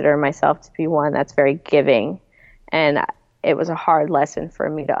do consider myself to be one that's very giving. And it was a hard lesson for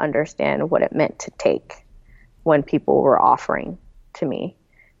me to understand what it meant to take when people were offering to me.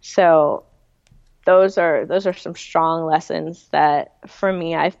 So those are some strong lessons that for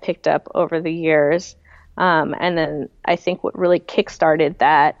me I've picked up over the years. And then I think what really kickstarted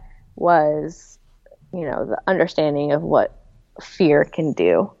that was, the understanding of what fear can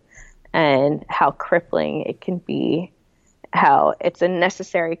do and how crippling it can be, how it's a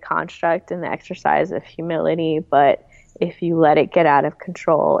necessary construct in the exercise of humility, but if you let it get out of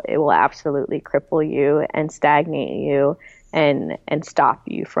control, it will absolutely cripple you and stagnate you and stop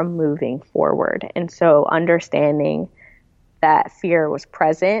you from moving forward. And so understanding that fear was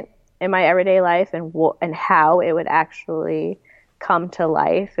present in my everyday life and how it would actually come to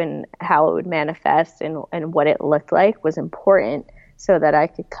life and how it would manifest and what it looked like was important so that I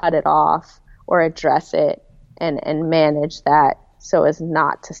could cut it off or address it and manage that so as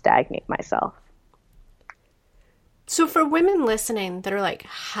not to stagnate myself. So for women listening that are like,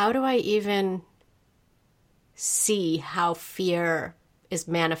 how do I even see how fear is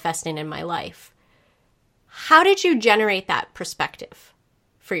manifesting in my life? How did you generate that perspective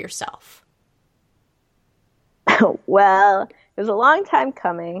for yourself? Well, it was a long time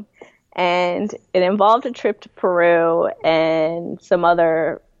coming, and it involved a trip to Peru and some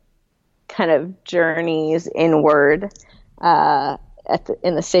other kind of journeys inward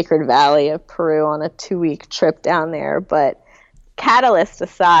in the Sacred Valley of Peru on a 2-week trip down there. But catalyst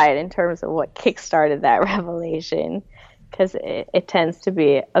aside, in terms of what kickstarted that revelation, because it tends to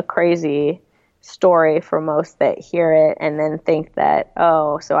be a crazy story for most that hear it and then think that,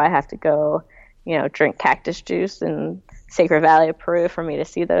 oh, so I have to go, drink cactus juice in Sacred Valley of Peru for me to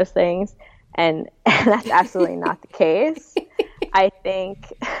see those things. And that's absolutely not the case. I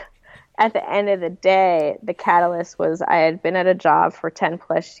think at the end of the day, the catalyst was I had been at a job for 10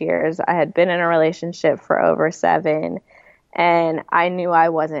 plus years. I had been in a relationship for over 7, and I knew I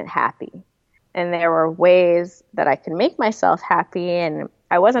wasn't happy. And there were ways that I could make myself happy, and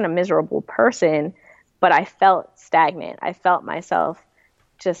I wasn't a miserable person, but I felt stagnant. I felt myself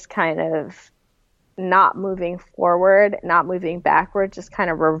just kind of not moving forward, not moving backward, just kind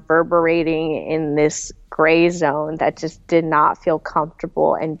of reverberating in this gray zone that just did not feel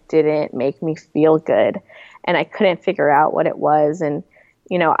comfortable and didn't make me feel good. And I couldn't figure out what it was. And,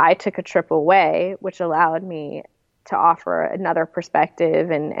 I took a trip away, which allowed me to offer another perspective.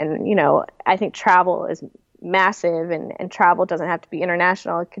 And I think travel is massive, and travel doesn't have to be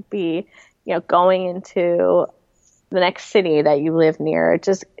international. It could be, going into the next city that you live near,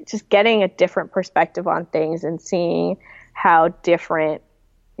 just getting a different perspective on things and seeing how different,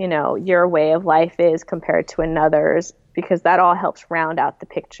 your way of life is compared to another's, because that all helps round out the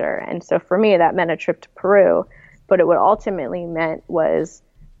picture. And so for me, that meant a trip to Peru, but what ultimately meant was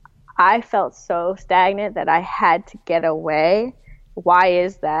I felt so stagnant that I had to get away. Why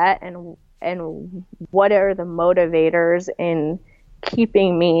is that? And what are the motivators in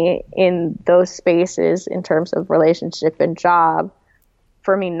keeping me in those spaces in terms of relationship and job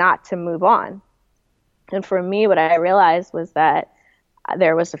for me not to move on? And for me, what I realized was that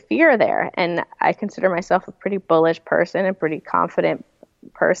there was a fear there. And I consider myself a pretty bullish person, a pretty confident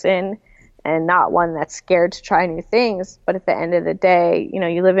person, and not one that's scared to try new things. But at the end of the day,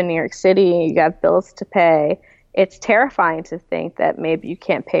 you live in New York City, you got bills to pay. It's terrifying to think that maybe you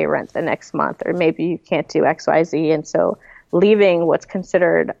can't pay rent the next month, or maybe you can't do X, Y, Z. And so leaving what's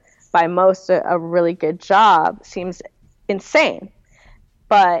considered by most a really good job seems insane.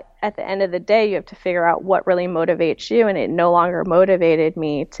 But at the end of the day, you have to figure out what really motivates you. And it no longer motivated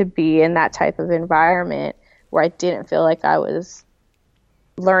me to be in that type of environment where I didn't feel like I was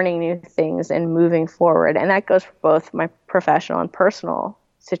learning new things and moving forward. And that goes for both my professional and personal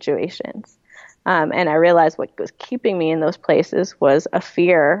situations. And I realized what was keeping me in those places was a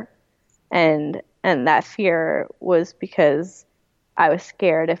fear. And that fear was because I was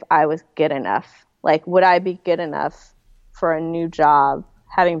scared if I was good enough. Like, would I be good enough for a new job,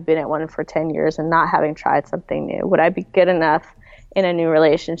 having been at one for 10 years and not having tried something new? Would I be good enough in a new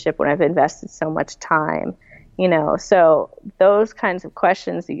relationship when I've invested so much time? So those kinds of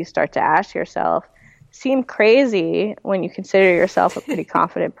questions that you start to ask yourself seem crazy when you consider yourself a pretty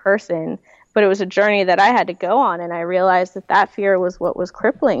confident person. But it was a journey that I had to go on, and I realized that fear was what was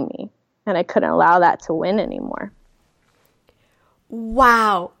crippling me, and I couldn't allow that to win anymore.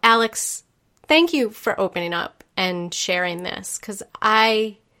 Wow, Alix, thank you for opening up and sharing this, because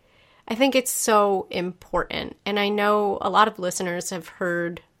I think it's so important. And I know a lot of listeners have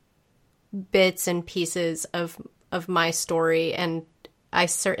heard bits and pieces of my story, and I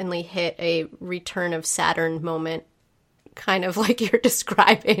certainly hit a return of Saturn moment, kind of like you're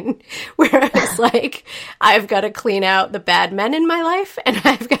describing, where I was like, I've got to clean out the bad men in my life, and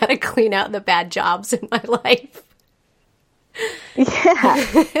I've got to clean out the bad jobs in my life.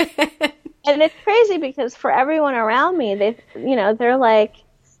 Yeah. And it's crazy because for everyone around me, they're like,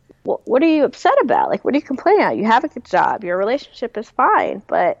 what are you upset about? Like, what are you complaining about? You have a good job. Your relationship is fine.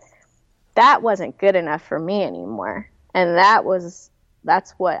 But that wasn't good enough for me anymore. And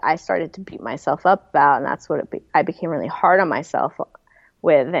that's what I started to beat myself up about. And that's what I became really hard on myself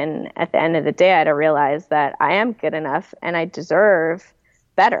with. And at the end of the day, I had to realize that I am good enough and I deserve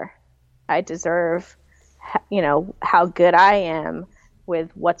better. I deserve, how good I am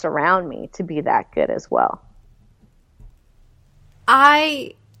with what's around me to be that good as well.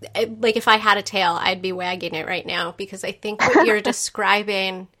 If I had a tail, I'd be wagging it right now, because I think what you're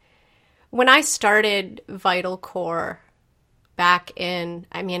describing, when I started Vital Core back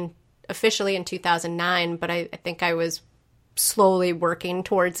officially in 2009, but I think I was slowly working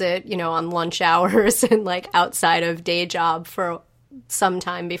towards it, on lunch hours and like outside of day job for some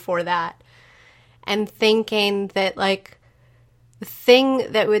time before that. And thinking that like the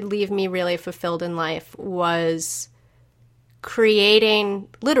thing that would leave me really fulfilled in life was creating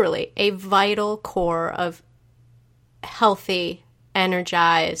literally a vital core of healthy,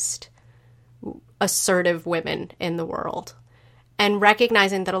 energized, assertive women in the world. And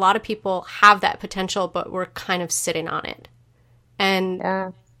recognizing that a lot of people have that potential, but we're kind of sitting on it. And,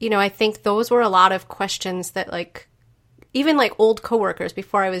 I think those were a lot of questions that like, even like old coworkers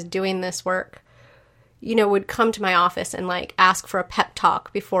before I was doing this work, would come to my office and like ask for a pep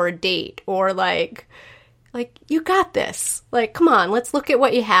talk before a date, or like, you got this. Like, come on, let's look at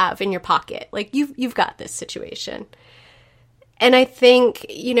what you have in your pocket. Like, you've got this situation. And I think,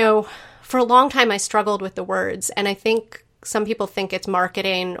 for a long time I struggled with the words. And I think some people think it's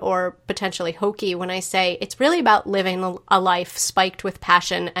marketing or potentially hokey when I say it's really about living a life spiked with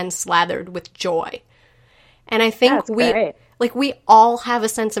passion and slathered with joy. And I think we all have a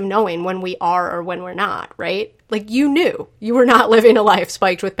sense of knowing when we are or when we're not, right? Like, you knew you were not living a life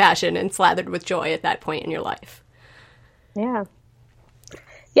spiked with passion and slathered with joy at that point in your life. Yeah.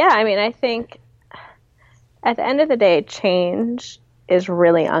 Yeah, I think at the end of the day, change is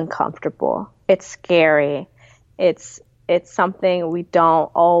really uncomfortable. It's scary. It's something we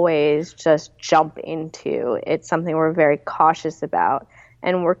don't always just jump into. It's something we're very cautious about.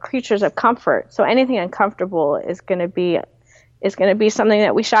 And we're creatures of comfort. So anything uncomfortable is going to be something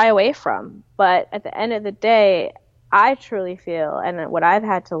that we shy away from. But at the end of the day, I truly feel, and what I've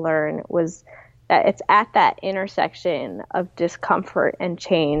had to learn was that it's at that intersection of discomfort and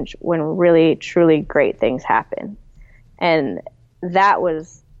change when really, truly great things happen. And that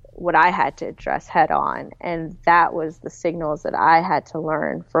was what I had to address head on. And that was the signals that I had to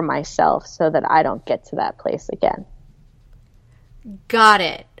learn for myself so that I don't get to that place again. Got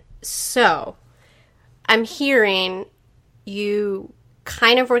it. So I'm hearing you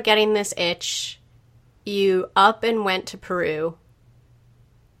kind of were getting this itch. You up and went to Peru.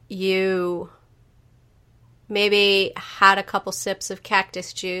 You maybe had a couple sips of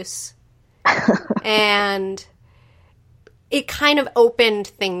cactus juice. And it kind of opened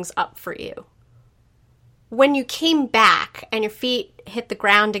things up for you. When you came back and your feet hit the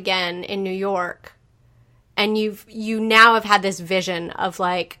ground again in New York, and you now have had this vision of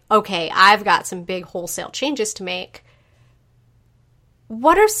like, okay, I've got some big wholesale changes to make.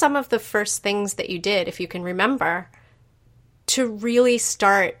 What are some of the first things that you did, if you can remember, to really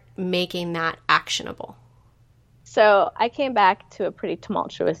start making that actionable? So I came back to a pretty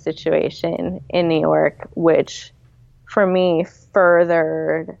tumultuous situation in New York, which for me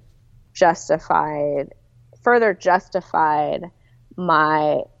further justified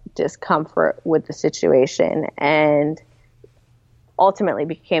my discomfort with the situation and ultimately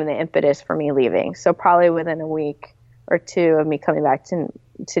became the impetus for me leaving. So probably within a week or two of me coming back to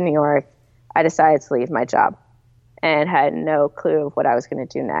New York, I decided to leave my job and had no clue of what I was going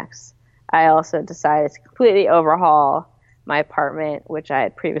to do next. I also decided to completely overhaul my apartment, which I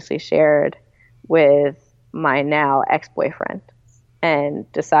had previously shared with my now ex-boyfriend, and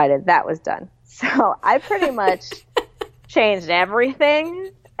decided that was done. So I pretty much changed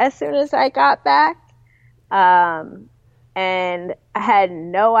everything as soon as I got back. And I had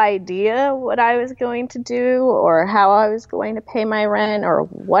no idea what I was going to do or how I was going to pay my rent or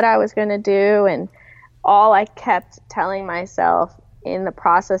what I was going to do. And all I kept telling myself in the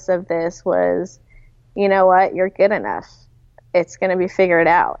process of this was, you know what, you're good enough. It's going to be figured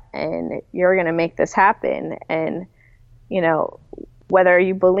out and you're going to make this happen. And, whether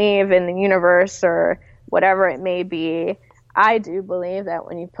you believe in the universe or whatever it may be, I do believe that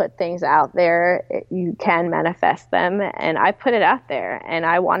when you put things out there, you can manifest them. And I put it out there and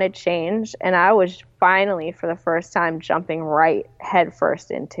I wanted change. And I was finally, for the first time, jumping right headfirst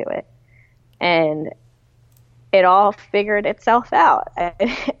into it. And it all figured itself out.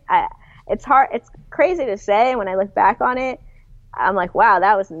 It's hard. It's crazy to say. When I look back on it, I'm like, wow,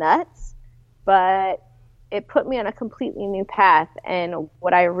 that was nuts. But it put me on a completely new path. And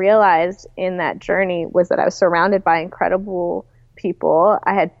what I realized in that journey was that I was surrounded by incredible people.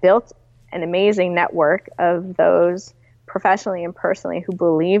 I had built an amazing network of those professionally and personally who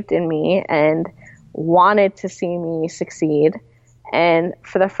believed in me and wanted to see me succeed. And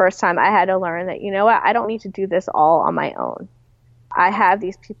for the first time, I had to learn that, you know what, I don't need to do this all on my own. I have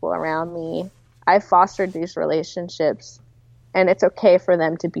these people around me. I've fostered these relationships, and it's okay for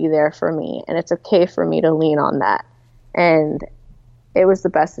them to be there for me, and it's okay for me to lean on that. And it was the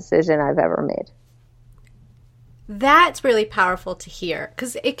best decision I've ever made. That's really powerful to hear,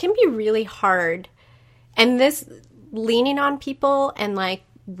 because it can be really hard. And this leaning on people and like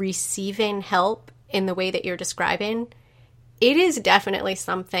receiving help in the way that you're describing, it is definitely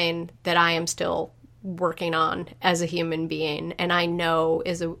something that I am still working on as a human being, and I know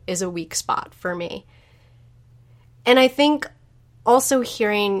is a weak spot for me. And I think also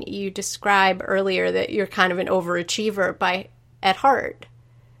hearing you describe earlier that you're kind of an overachiever at heart,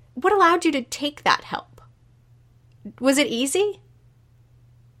 what allowed you to take that help? Was it easy?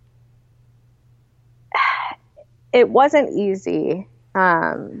 It wasn't easy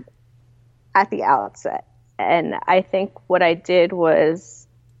at the outset. And I think what I did was,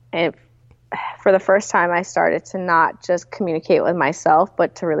 for the first time, I started to not just communicate with myself,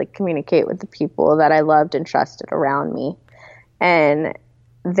 but to really communicate with the people that I loved and trusted around me. And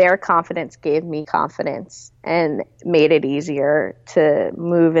their confidence gave me confidence and made it easier to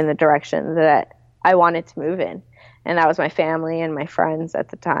move in the direction that I wanted to move in. And that was my family and my friends at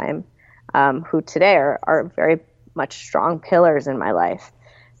the time, who today are very much strong pillars in my life.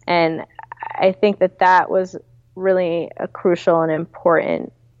 And I think that was really a crucial and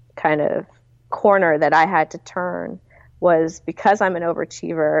important kind of corner that I had to turn, was because I'm an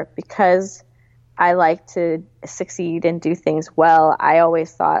overachiever, because I like to succeed and do things well, I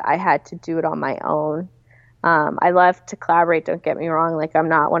always thought I had to do it on my own. I love to collaborate, don't get me wrong. Like, I'm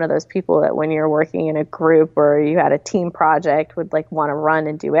not one of those people that when you're working in a group or you had a team project would like want to run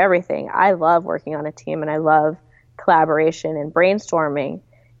and do everything. I love working on a team and I love collaboration and brainstorming.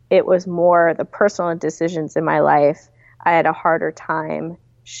 It was more the personal decisions in my life I had a harder time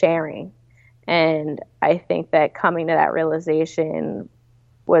sharing. And I think that coming to that realization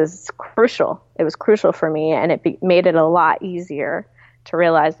was crucial. It was crucial for me, and it made it a lot easier to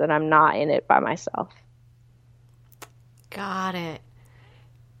realize that I'm not in it by myself. Got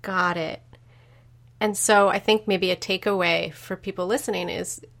it. And so I think maybe a takeaway for people listening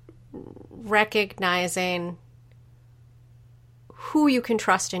is recognizing who you can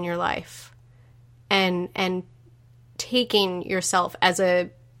trust in your life and taking yourself as a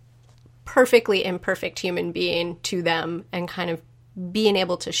perfectly imperfect human being to them and kind of being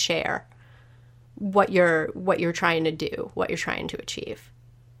able to share what you're trying to do, what you're trying to achieve.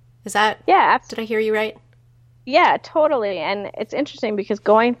 Is that, yeah, did I hear you right? Yeah, totally. And it's interesting because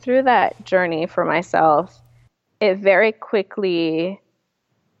going through that journey for myself, it very quickly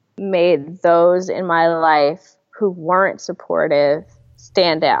made those in my life who weren't supportive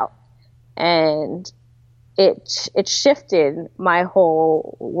stand out. And it shifted my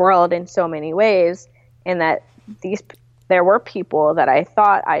whole world in so many ways, in that there were people that I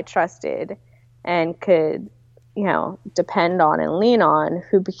thought I trusted and could, depend on and lean on,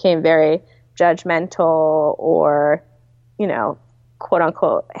 who became very judgmental or, quote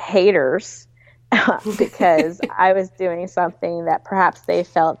unquote haters because I was doing something that perhaps they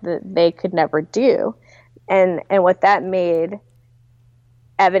felt that they could never do. And what that made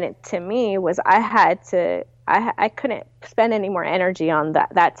evident to me was I couldn't spend any more energy on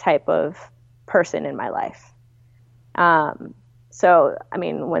that type of person in my life. So, I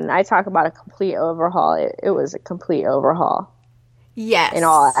mean, when I talk about a complete overhaul, it was a complete overhaul. Yes. In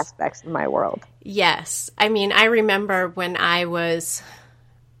all aspects of my world. Yes. I mean, I remember when I was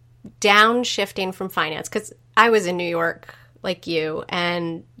downshifting from finance, because I was in New York like you.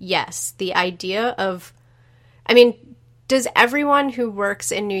 And yes, the idea of, I mean, does everyone who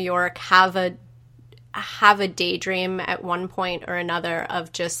works in New York have a daydream at one point or another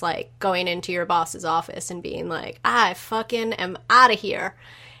of just like going into your boss's office and being like, I fucking am out of here,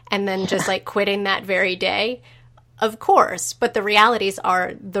 and then just like quitting that very day? Of course, but the realities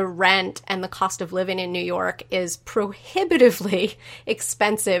are the rent and the cost of living in New York is prohibitively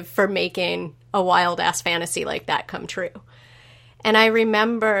expensive for making a wild-ass fantasy like that come true. And I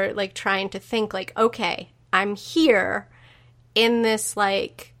remember like trying to think like, okay, I'm here in this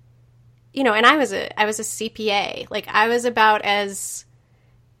like, and I was a CPA. Like I was about as,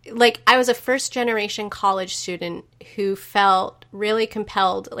 like I was a first-generation college student who felt really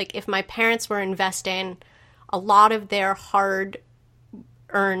compelled, like if my parents were investing a lot of their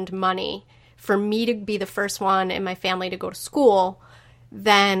hard-earned money for me to be the first one in my family to go to school,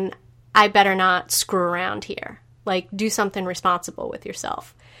 then I better not screw around here. Like, do something responsible with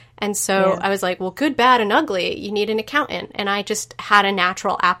yourself. And so I was like, well, good, bad, and ugly, you need an accountant. And I just had a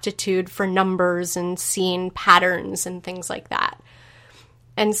natural aptitude for numbers and seeing patterns and things like that.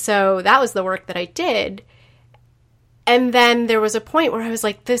 And so that was the work that I did. And then there was a point where I was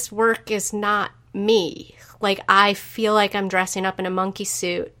like, this work is not me. Like, I feel like I'm dressing up in a monkey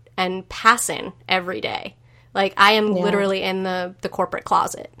suit and passing every day. Like, I am literally in the corporate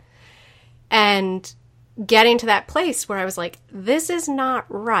closet. And getting to that place where I was like, this is not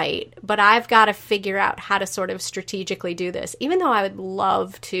right, but I've got to figure out how to sort of strategically do this, even though I would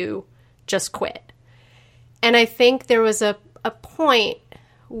love to just quit. And I think there was a point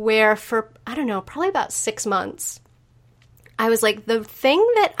where for, I don't know, probably about 6 months, I was like, the thing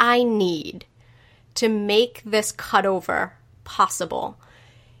that I need to make this cutover possible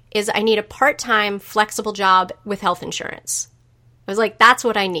is I need a part-time flexible job with health insurance. I was like, that's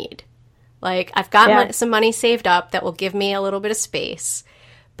what I need. Like, I've got some money saved up that will give me a little bit of space,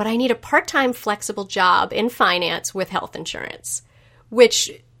 but I need a part-time flexible job in finance with health insurance, which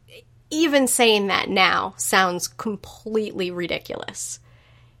even saying that now sounds completely ridiculous.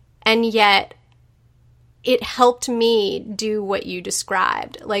 And yet it helped me do what you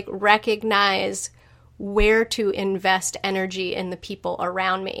described, like recognize where to invest energy in the people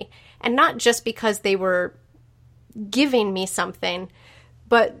around me. And not just because they were giving me something,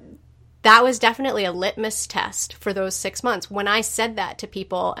 but that was definitely a litmus test for those 6 months. When I said that to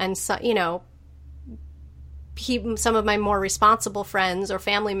people, and so, you know, some of my more responsible friends or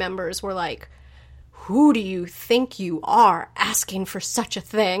family members were like, who do you think you are asking for such a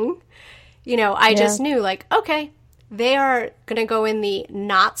thing? You know, I just knew, like, okay, they are going to go in the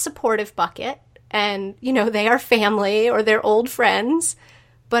not supportive bucket, and, you know, they are family or they're old friends,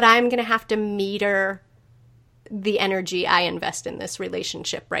 but I'm going to have to meter the energy I invest in this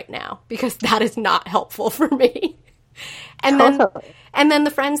relationship right now, because that is not helpful for me. And then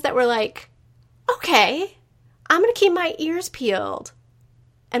the friends that were like, okay, I'm going to keep my ears peeled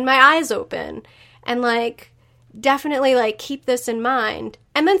and my eyes open and like definitely like keep this in mind.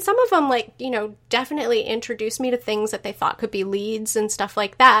 And then some of them like, you know, definitely introduced me to things that they thought could be leads and stuff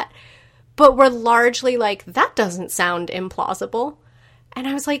like that, but were largely like, that doesn't sound implausible. And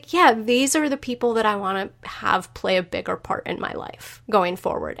I was like, yeah, these are the people that I want to have play a bigger part in my life going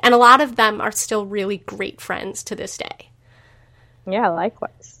forward. And a lot of them are still really great friends to this day. Yeah,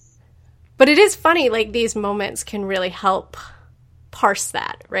 likewise. But it is funny, like, these moments can really help parse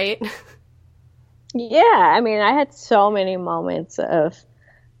that, right? Yeah, I mean, I had so many moments of,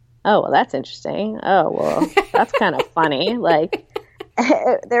 oh, well, that's interesting. Oh, well, that's kind of funny. Like,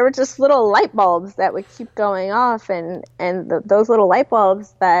 there were just little light bulbs that would keep going off, and those little light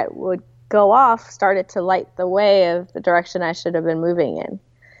bulbs that would go off started to light the way of the direction I should have been moving in.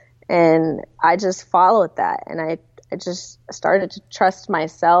 And I just followed that, and I just started to trust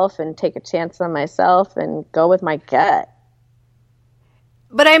myself and take a chance on myself and go with my gut.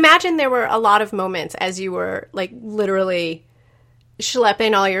 But I imagine there were a lot of moments as you were, like, literally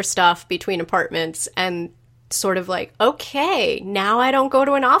schlepping all your stuff between apartments and sort of like, okay, now I don't go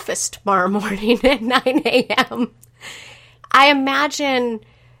to an office tomorrow morning at 9 a.m. I imagine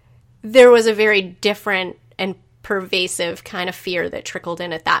there was a very different and pervasive kind of fear that trickled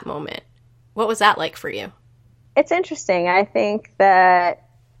in at that moment. What was that like for you? It's interesting. I think that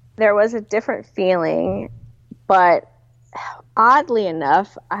there was a different feeling, but oddly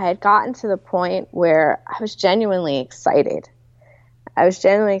enough, I had gotten to the point where I was genuinely excited. I was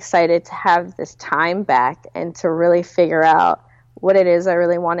genuinely excited to have this time back and to really figure out what it is I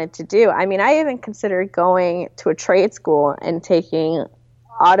really wanted to do. I mean, I even considered going to a trade school and taking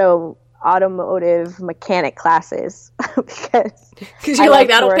automotive mechanic classes because you're like,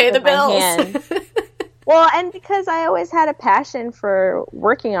 that'll pay the bills. Well, and because I always had a passion for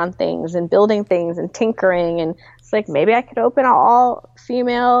working on things and building things and tinkering, and it's like, maybe I could open an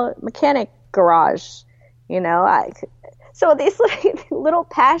all-female mechanic garage, you know. So these little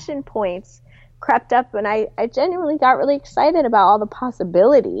passion points crept up, and I genuinely got really excited about all the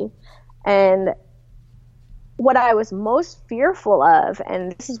possibility. And what I was most fearful of,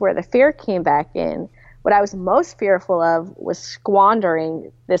 and this is where the fear came back in, what I was most fearful of was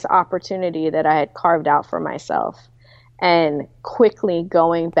squandering this opportunity that I had carved out for myself and quickly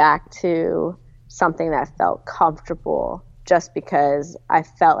going back to something that felt comfortable just because I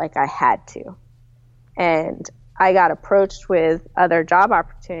felt like I had to. And I got approached with other job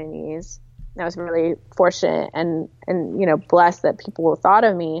opportunities. I was really fortunate and you know, blessed that people thought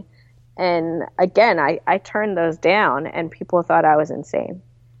of me. And again, I turned those down, and people thought I was insane.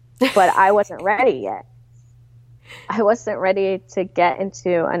 but I wasn't ready yet. I wasn't ready to get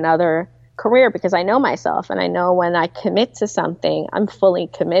into another career because I know myself and I know when I commit to something, I'm fully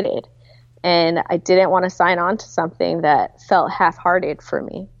committed. And I didn't want to sign on to something that felt half-hearted for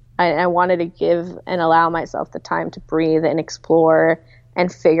me. I wanted to give and allow myself the time to breathe and explore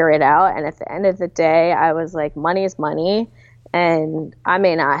and figure it out. And at the end of the day, I was like, money is money. And I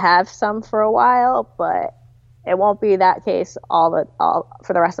may not have some for a while, but it won't be that case all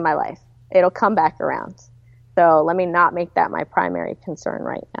for the rest of my life. It'll come back around. So let me not make that my primary concern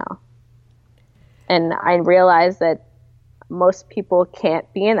right now. And I realized that most people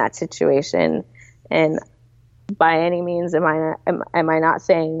can't be in that situation. And by any means, am I not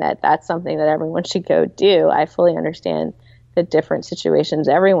saying that that's something that everyone should go do? I fully understand the different situations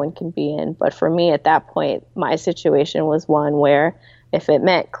everyone can be in. But for me at that point, my situation was one where if it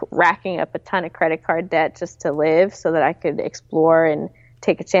meant racking up a ton of credit card debt just to live so that I could explore and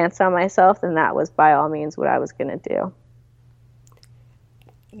take a chance on myself, then that was by all means what I was going to do.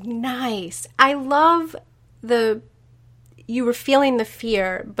 Nice. I love you were feeling the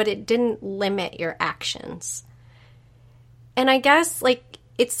fear, but it didn't limit your actions. And I guess, like,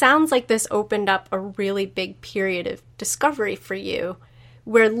 it sounds like this opened up a really big period of discovery for you,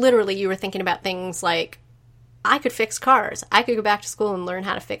 where literally you were thinking about things like, I could fix cars. I could go back to school and learn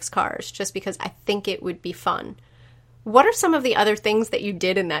how to fix cars just because I think it would be fun. What are some of the other things that you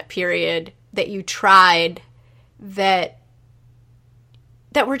did in that period that you tried that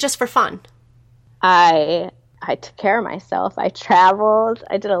were just for fun? I took care of myself. I traveled.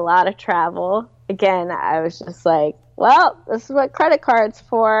 I did a lot of travel. Again, I was just like, well, this is what credit card's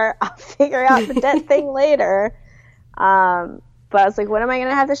for. I'll figure out the debt thing later. But I was like, when am I going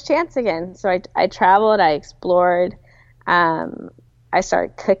to have this chance again? So I traveled. I explored. I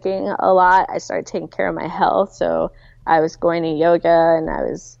started cooking a lot. I started taking care of my health. So I was going to yoga and I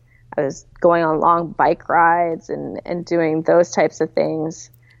was going on long bike rides and doing those types of things.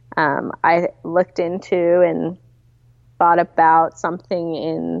 I looked into and thought about something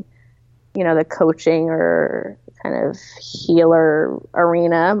in, the coaching or kind of healer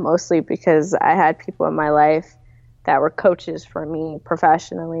arena, mostly because I had people in my life that were coaches for me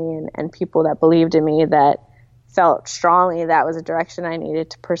professionally and people that believed in me that felt strongly that was a direction I needed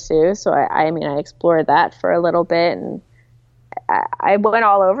to pursue. So I explored that for a little bit and I went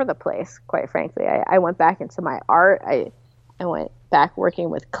all over the place, quite frankly. I went back into my art. I went back working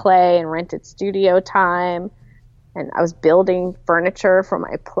with clay and rented studio time. And I was building furniture for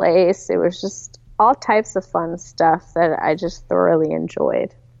my place. It was just all types of fun stuff that I just thoroughly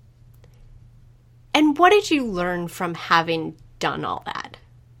enjoyed. And what did you learn from having done all that?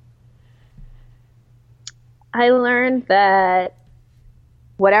 I learned that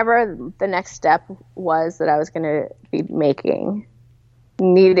whatever the next step was that I was going to be making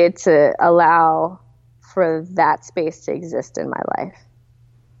needed to allow for that space to exist in my life.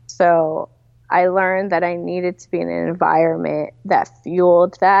 So I learned that I needed to be in an environment that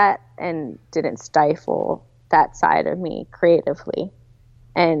fueled that and didn't stifle that side of me creatively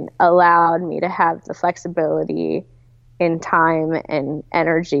and allowed me to have the flexibility in time and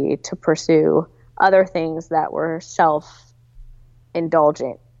energy to pursue other things that were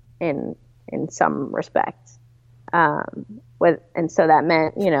self-indulgent in some respects. And so that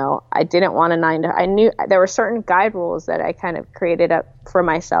meant, I didn't want I knew there were certain guide rules that I kind of created up for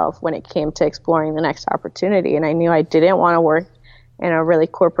myself when it came to exploring the next opportunity. And I knew I didn't want to work in a really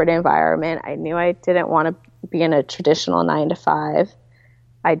corporate environment. I knew I didn't want to be in a traditional 9-to-5.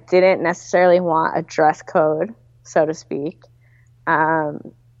 I didn't necessarily want a dress code, so to speak.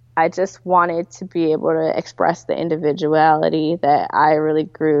 I just wanted to be able to express the individuality that I really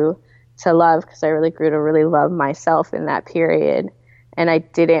grew to love, because I really grew to really love myself in that period. And I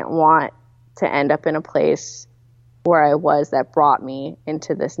didn't want to end up in a place where I was that brought me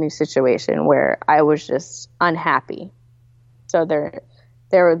into this new situation where I was just unhappy. So there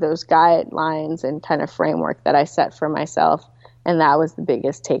were those guidelines and kind of framework that I set for myself. And that was the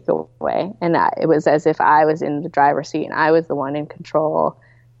biggest takeaway. And that it was as if I was in the driver's seat and I was the one in control.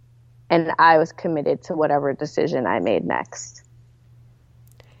 And I was committed to whatever decision I made next.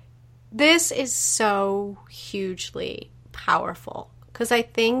 This is so hugely powerful because I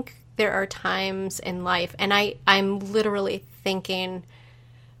think there are times in life, and I'm literally thinking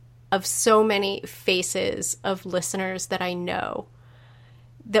of so many faces of listeners that I know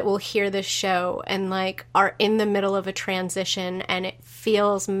that will hear this show and are in the middle of a transition and it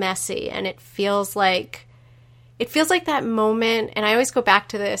feels messy and it feels like that moment. And I always go back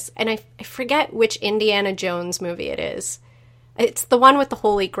to this and I forget which Indiana Jones movie it is. It's the one with the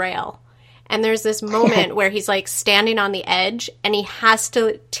Holy Grail. And there's this moment where he's like standing on the edge and he has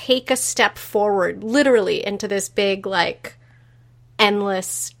to take a step forward, literally into this big, like,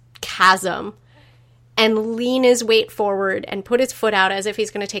 endless chasm and lean his weight forward and put his foot out as if he's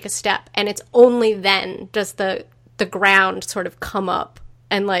going to take a step. And it's only then does the ground sort of come up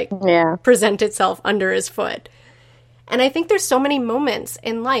and like present itself under his foot. And I think there's so many moments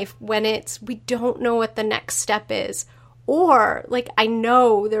in life when we don't know what the next step is. Or, like, I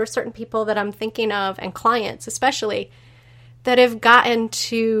know there are certain people that I'm thinking of, and clients especially, that have gotten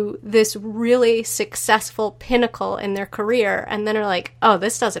to this really successful pinnacle in their career and then are like, oh,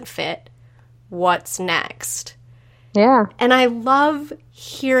 this doesn't fit. What's next? Yeah. And I love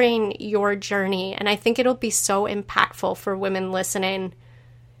hearing your journey, and I think it'll be so impactful for women listening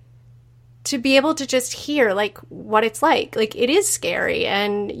to be able to just hear, like, what it's like. Like, it is scary,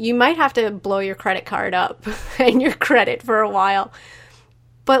 and you might have to blow your credit card up and your credit for a while.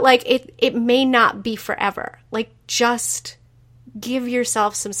 But, like, it may not be forever. Like, just give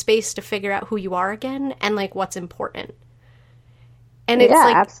yourself some space to figure out who you are again and, like, what's important. And it's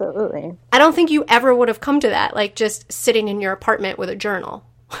like, absolutely. I don't think you ever would have come to that, like, just sitting in your apartment with a journal.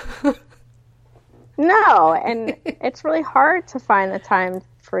 No, and it's really hard to find the time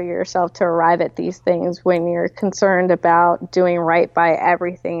for yourself to arrive at these things when you're concerned about doing right by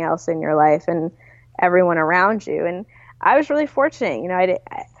everything else in your life and everyone around you. And I was really fortunate. You know,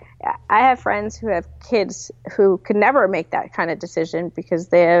 I have friends who have kids who could never make that kind of decision because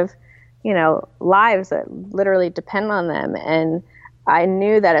they have, you know, lives that literally depend on them. And I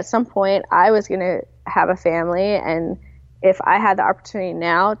knew that at some point I was going to have a family, and if I had the opportunity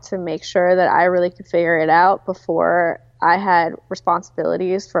now to make sure that I really could figure it out before I had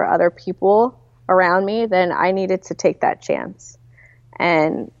responsibilities for other people around me, then I needed to take that chance.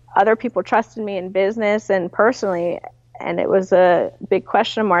 And other people trusted me in business and personally, and it was a big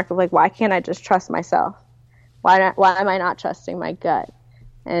question mark of like, why can't I just trust myself? Why am I not trusting my gut?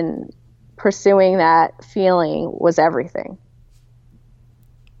 And pursuing that feeling was everything.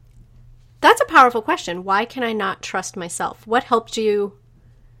 That's a powerful question. Why can I not trust myself? What helped you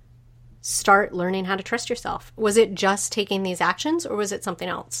start learning how to trust yourself? Was it just taking these actions, or was it something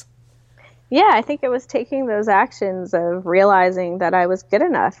else? Yeah, I think it was taking those actions of realizing that I was good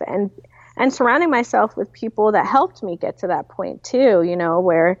enough and surrounding myself with people that helped me get to that point too, you know,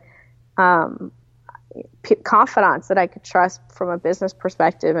 where confidants that I could trust from a business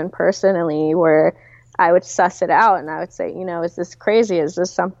perspective and personally, where I would suss it out and I would say, you know, is this crazy? Is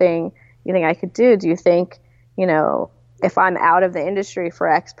this something you think I could do? Do you think, you know, if I'm out of the industry for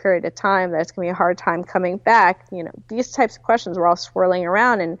X period of time, that it's going to be a hard time coming back? You know, these types of questions were all swirling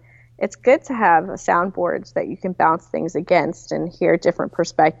around, and it's good to have soundboards that you can bounce things against and hear different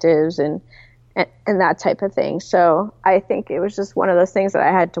perspectives and that type of thing. So I think it was just one of those things that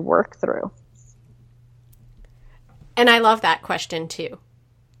I had to work through. And I love that question too.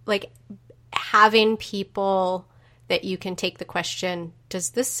 Like, having people that you can take the question,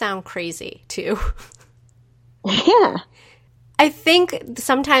 does this sound crazy to? Yeah. I think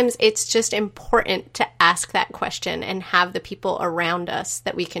sometimes it's just important to ask that question and have the people around us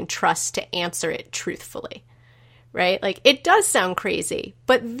that we can trust to answer it truthfully, right? Like, it does sound crazy,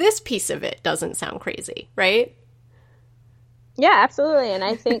 but this piece of it doesn't sound crazy, right? Yeah, absolutely. And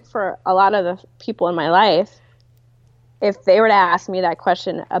I think for a lot of the people in my life, if they were to ask me that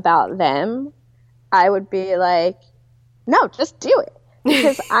question about them, I would be like, no, just do it.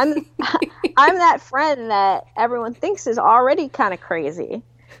 Because I'm that friend that everyone thinks is already kind of crazy.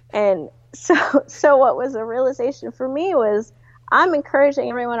 And so what was a realization for me was I'm encouraging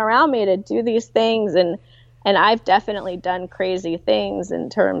everyone around me to do these things. And I've definitely done crazy things in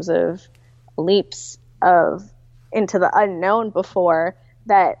terms of leaps into the unknown before,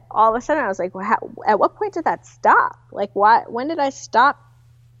 that all of a sudden I was like, well, at what point did that stop? Like, when did I stop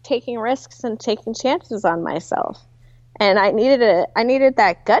taking risks and taking chances on myself? And I needed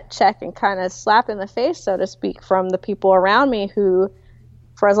that gut check and kind of slap in the face, so to speak, from the people around me who,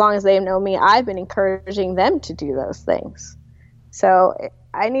 for as long as they've known me, I've been encouraging them to do those things. So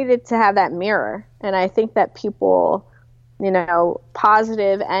I needed to have that mirror. And I think that people, you know,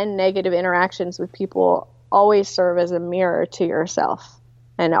 positive and negative interactions with people always serve as a mirror to yourself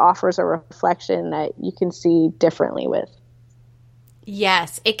and offers a reflection that you can see differently with.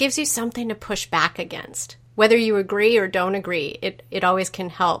 Yes, it gives you something to push back against. Whether you agree or don't agree, it always can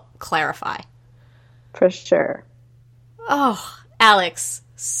help clarify. For sure. Oh, Alix,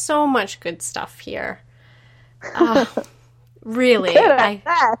 so much good stuff here. Really,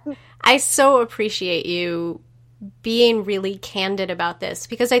 I so appreciate you being really candid about this,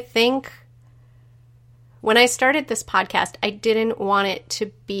 because I think When I started this podcast, I didn't want it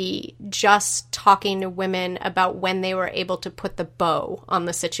to be just talking to women about when they were able to put the bow on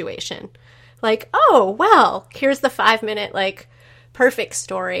the situation. Like, oh, well, here's the 5-minute, like, perfect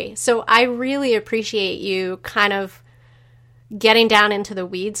story. So I really appreciate you kind of getting down into the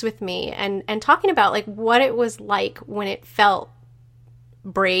weeds with me and talking about, like, what it was like when it felt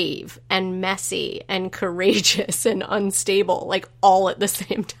brave and messy and courageous and unstable, like, all at the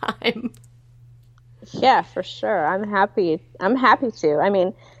same time. Yeah, for sure. I'm happy to. I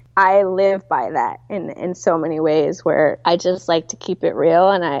mean, I live by that in so many ways, where I just like to keep it real,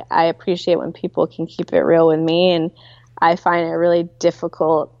 and I appreciate when people can keep it real with me, and I find it really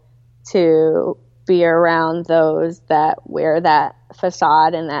difficult to be around those that wear that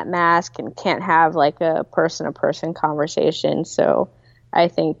facade and that mask and can't have like a person-to-person conversation. So I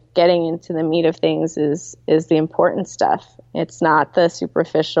think getting into the meat of things is the important stuff. It's not the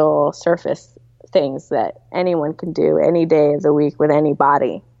superficial surface things that anyone can do any day of the week with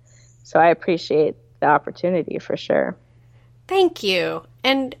anybody. So I appreciate the opportunity for sure. Thank you.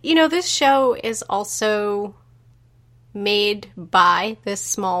 And, you know, this show is also made by this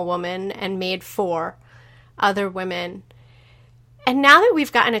small woman and made for other women. And now that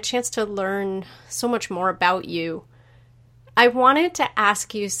we've gotten a chance to learn so much more about you, I wanted to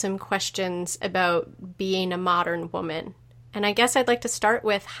ask you some questions about being a modern woman. And I guess I'd like to start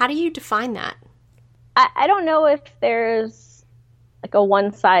with, how do you define that? I don't know if there's like a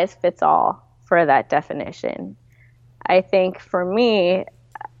one size fits all for that definition. I think for me,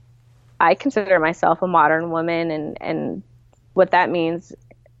 I consider myself a modern woman, and what that means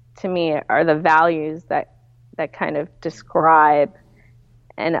to me are the values that kind of describe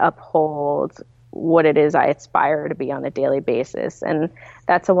and uphold what it is I aspire to be on a daily basis. And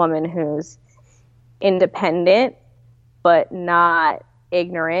that's a woman who's independent, but not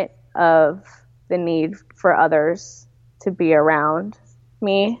ignorant of the need for others to be around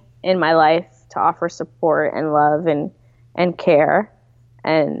me in my life, to offer support and love and care,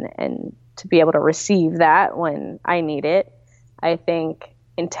 and to be able to receive that when I need it. I think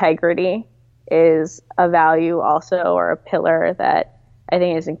integrity is a value also, or a pillar that I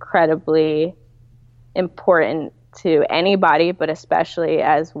think is incredibly important to anybody, but especially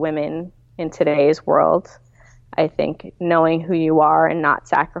as women in today's world. I think knowing who you are and not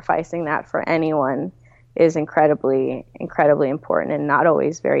sacrificing that for anyone is incredibly, incredibly important, and not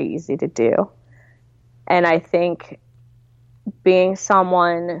always very easy to do. And I think being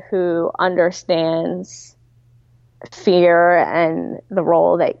someone who understands fear and the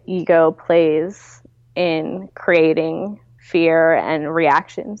role that ego plays in creating fear and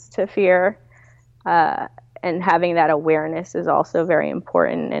reactions to fear, and having that awareness is also very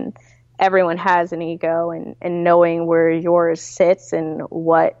important. And everyone has an ego, and knowing where yours sits and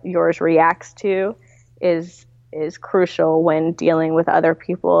what yours reacts to is crucial when dealing with other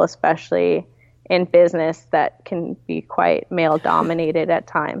people, especially in business that can be quite male dominated at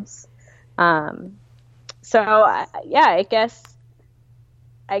times. I guess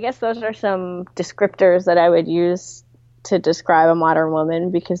those are some descriptors that I would use to describe a modern woman,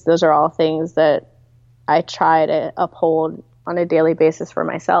 because those are all things that I try to uphold on a daily basis for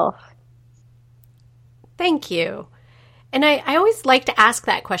myself. Thank you. And I always like to ask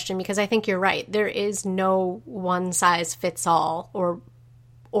that question, because I think you're right. There is no one size fits all, or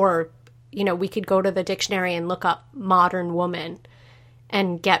you know, we could go to the dictionary and look up modern woman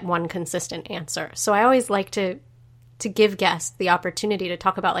and get one consistent answer. So I always like to give guests the opportunity to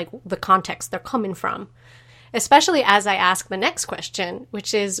talk about like the context they're coming from, especially as I ask the next question,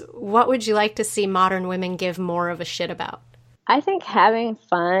 which is, what would you like to see modern women give more of a shit about? I think having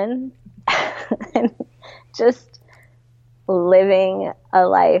fun and just living a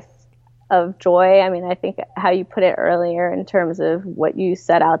life of joy. I mean, I think how you put it earlier in terms of what you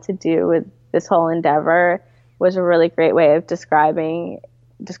set out to do with this whole endeavor was a really great way of describing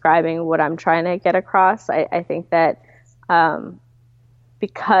what I'm trying to get across. I think that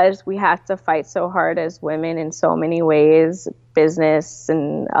because we have to fight so hard as women in so many ways, business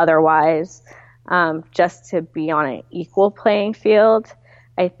and otherwise, just to be on an equal playing field,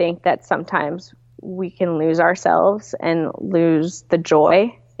 I think that sometimes we can lose ourselves and lose the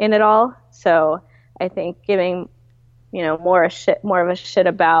joy in it all. So I think giving, more of a shit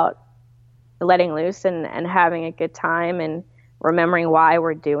about letting loose and having a good time and remembering why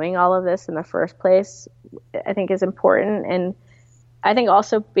we're doing all of this in the first place, I think is important. And I think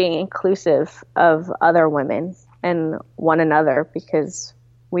also being inclusive of other women and one another, because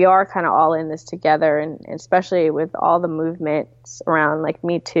we are kind of all in this together, and especially with all the movements around like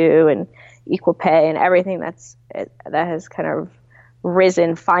Me Too and equal pay and everything that has kind of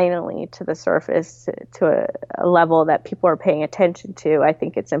risen finally to the surface to a level that people are paying attention to, I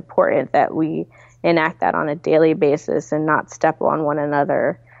think it's important that we enact that on a daily basis and not step on one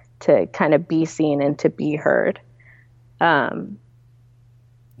another to kind of be seen and to be heard.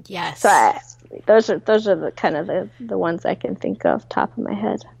 Yes. So those are the kind of the ones I can think of top of my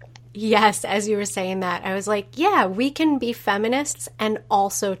head. Yes, as you were saying that, I was like, yeah, we can be feminists and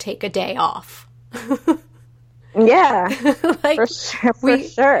also take a day off. Yeah, like, for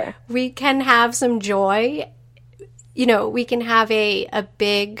sure. We can have some joy. You know, we can have a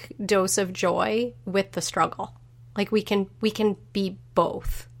big dose of joy with the struggle. Like we can be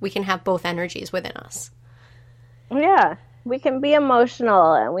both. We can have both energies within us. Yeah, we can be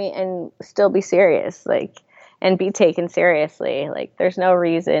emotional and still be serious, like, and be taken seriously. Like, there's no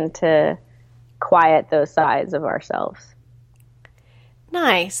reason to quiet those sides of ourselves.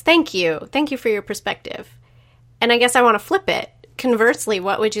 Nice. Thank you. Thank you for your perspective. And I guess I want to flip it. Conversely,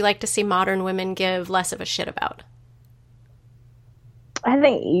 what would you like to see modern women give less of a shit about? I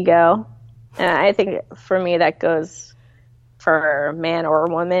think ego. And I think for me that goes for man or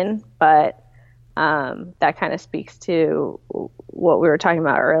woman, but that kind of speaks to what we were talking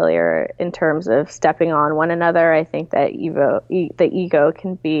about earlier in terms of stepping on one another. I think that the ego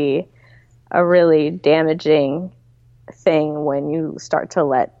can be a really damaging thing when you start to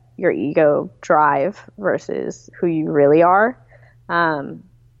let your ego drive versus who you really are. And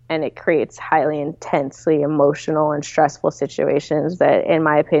it creates highly intensely emotional and stressful situations that, in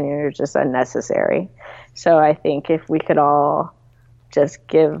my opinion, are just unnecessary. So I think if we could all just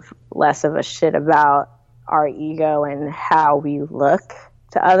give less of a shit about our ego and how we look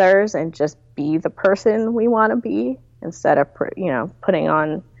to others and just be the person we want to be instead of, putting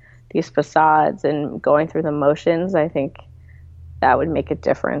on these facades and going through the motions, I think that would make a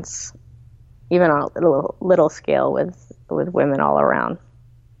difference, even on a little scale with women all around.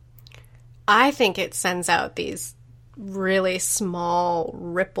 I think it sends out these really small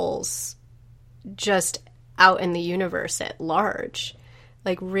ripples just out in the universe at large.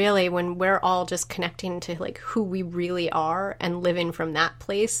 Like, really, when we're all just connecting to, like, who we really are and living from that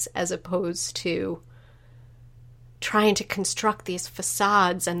place as opposed to trying to construct these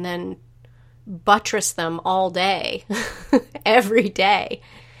facades and then buttress them all day, every day.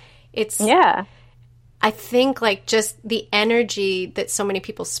 Yeah. I think, like, just the energy that so many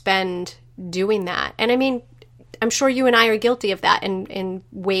people spend doing that. And I mean, I'm sure you and I are guilty of that in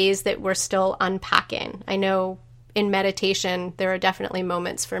ways that we're still unpacking. I know in meditation, there are definitely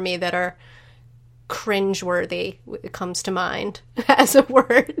moments for me that are cringeworthy. It comes to mind as a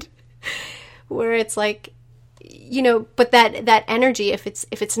word, where it's like, but that energy, if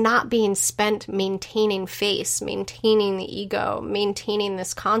it's not being spent maintaining face, maintaining the ego, maintaining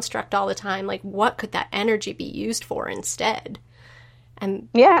this construct all the time, like, what could that energy be used for instead? And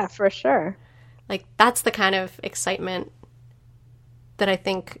yeah, for sure. Like, that's the kind of excitement that I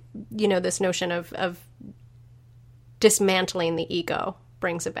think, this notion of dismantling the ego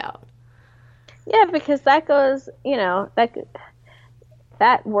brings about. Yeah, because that goes,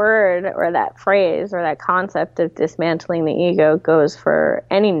 that word or that phrase or that concept of dismantling the ego goes for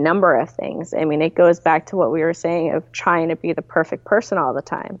any number of things. I mean, it goes back to what we were saying of trying to be the perfect person all the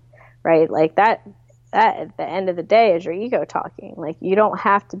time, right? Like that at the end of the day is your ego talking. Like, you don't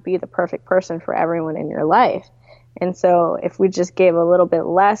have to be the perfect person for everyone in your life. And so if we just gave a little bit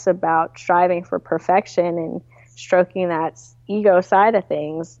less about striving for perfection and stroking that ego side of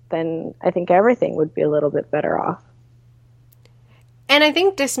things, then I think everything would be a little bit better off. And I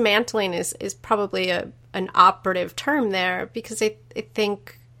think dismantling is probably an operative term there, because I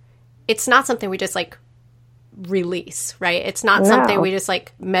think it's not something we just, like, release, right? It's not something we just,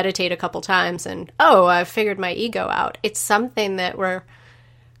 like, meditate a couple times and, oh, I've figured my ego out. It's something that we're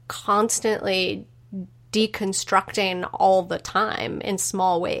constantly deconstructing all the time in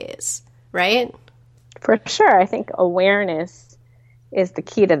small ways, right? For sure. I think awareness is the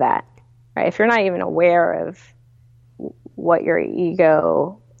key to that, right? If you're not even aware of what your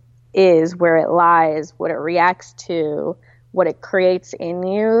ego is, where it lies, what it reacts to, what it creates in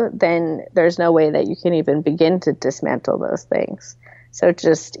you, then there's no way that you can even begin to dismantle those things. So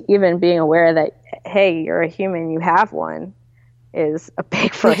just even being aware that, hey, you're a human, you have one, is a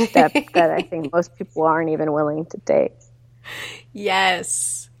big first step that I think most people aren't even willing to take.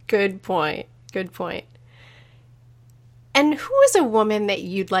 Yes. Good point. Good point. And who is a woman that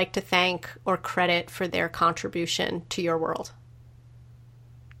you'd like to thank or credit for their contribution to your world?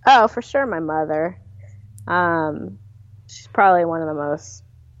 Oh, for sure, my mother. She's probably one of the most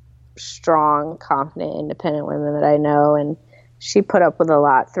strong, confident, independent women that I know, and she put up with a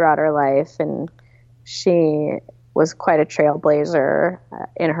lot throughout her life, and she was quite a trailblazer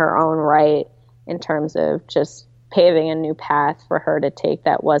in her own right, in terms of just paving a new path for her to take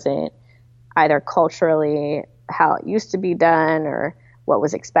that wasn't either culturally how it used to be done or what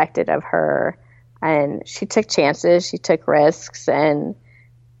was expected of her. And she took chances, she took risks, and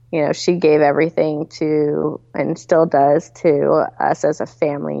she gave everything to, and still does, to us as a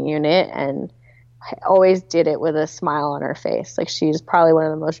family unit, and always did it with a smile on her face. Like, she's probably one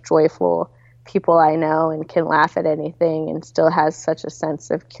of the most joyful people I know, and can laugh at anything, and still has such a sense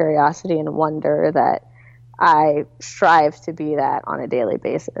of curiosity and wonder that I strive to be that on a daily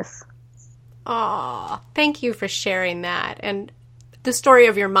basis. Aw, thank you for sharing that. And the story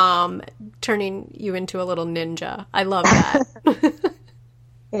of your mom turning you into a little ninja. I love that.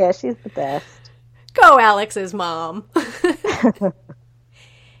 Yeah, she's the best. Go, Alix's mom.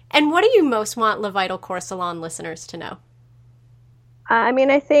 And what do you most want Le Vital Core Salon listeners to know?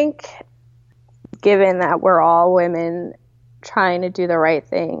 I think given that we're all women trying to do the right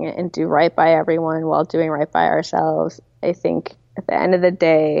thing and do right by everyone while doing right by ourselves, I think at the end of the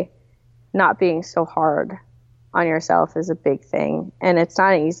day, not being so hard on yourself is a big thing. And it's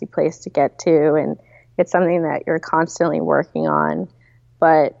not an easy place to get to, and it's something that you're constantly working on.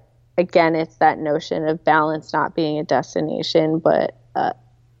 But again, it's that notion of balance not being a destination, but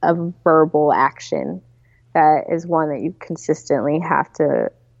a verbal action that is one that you consistently have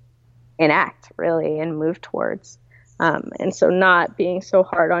to enact, really, and move towards. And so not being so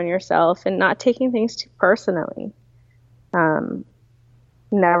hard on yourself and not taking things too personally.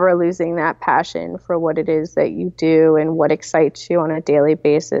 Never losing that passion for what it is that you do and what excites you on a daily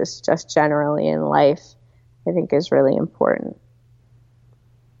basis, just generally in life, I think is really important.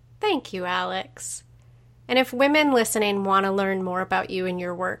 Thank you, Alix. And if women listening want to learn more about you and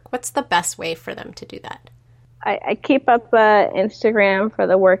your work, what's the best way for them to do that? I keep up Instagram for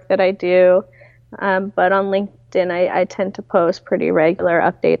the work that I do, but on LinkedIn, I tend to post pretty regular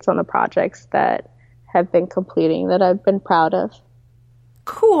updates on the projects that have been completing that I've been proud of.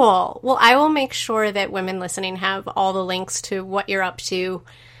 Cool. Well, I will make sure that women listening have all the links to what you're up to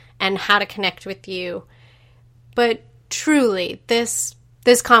and how to connect with you. But truly, this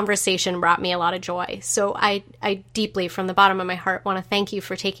conversation brought me a lot of joy. So I deeply, from the bottom of my heart, want to thank you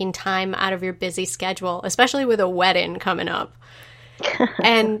for taking time out of your busy schedule, especially with a wedding coming up.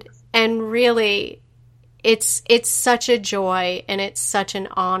 and really, it's such a joy, and it's such an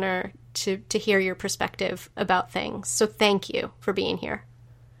honor to hear your perspective about things. So thank you for being here.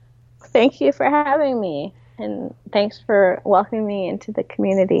 Thank you for having me, and thanks for welcoming me into the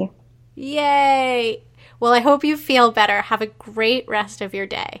community. Yay! Well, I hope you feel better. Have a great rest of your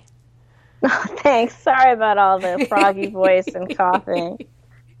day. Oh, thanks. Sorry about all the froggy voice and coughing.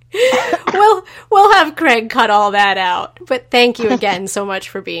 We'll have Craig cut all that out. But thank you again so much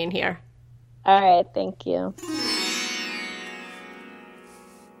for being here. All right. Thank you.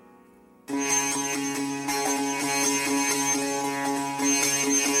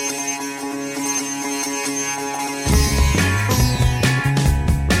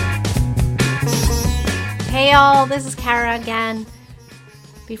 Hey all, this is Kara again.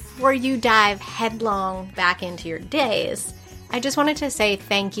 Before you dive headlong back into your days, I just wanted to say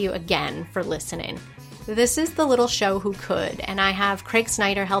thank you again for listening. This is the little show who could, and I have Craig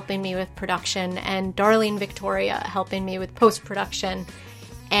Snyder helping me with production, and Darlene Victoria helping me with post-production,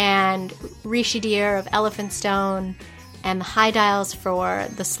 and Rishi Deer of Elephant Stone, and the high dials for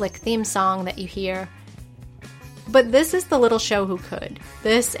the slick theme song that you hear. But this is the little show who could.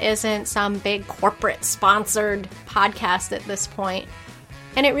 This isn't some big corporate sponsored podcast at this point.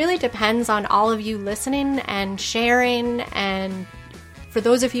 And it really depends on all of you listening and sharing. And for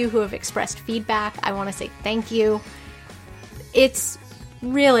those of you who have expressed feedback, I want to say thank you. It's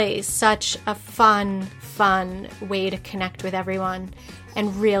really such a fun way to connect with everyone.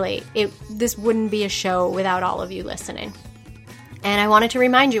 And really, this wouldn't be a show without all of you listening. And I wanted to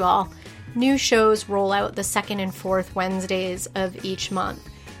remind you all, new shows roll out the second and fourth Wednesdays of each month.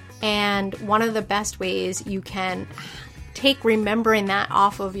 And one of the best ways you can take remembering that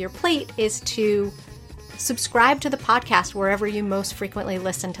off of your plate is to subscribe to the podcast wherever you most frequently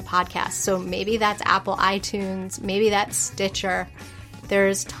listen to podcasts. So maybe that's Apple iTunes, maybe that's Stitcher.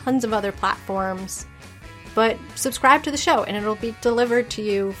 There's tons of other platforms. But subscribe to the show and it'll be delivered to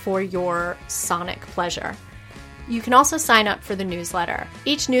you for your sonic pleasure. You can also sign up for the newsletter.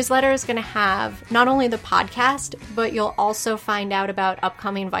 Each newsletter is going to have not only the podcast, but you'll also find out about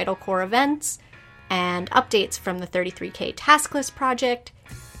upcoming Vital Core events and updates from the 33K Task List project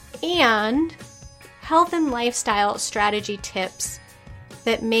and health and lifestyle strategy tips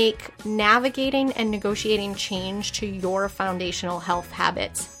that make navigating and negotiating change to your foundational health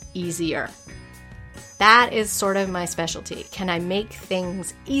habits easier. That is sort of my specialty. Can I make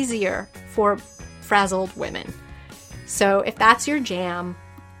things easier for frazzled women? So if that's your jam,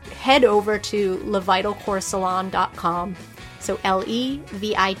 head over to levitalcoresalon.com. So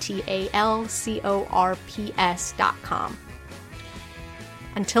levitalcorps.com.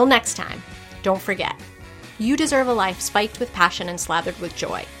 Until next time, don't forget, you deserve a life spiked with passion and slathered with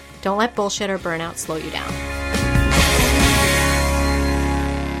joy. Don't let bullshit or burnout slow you down.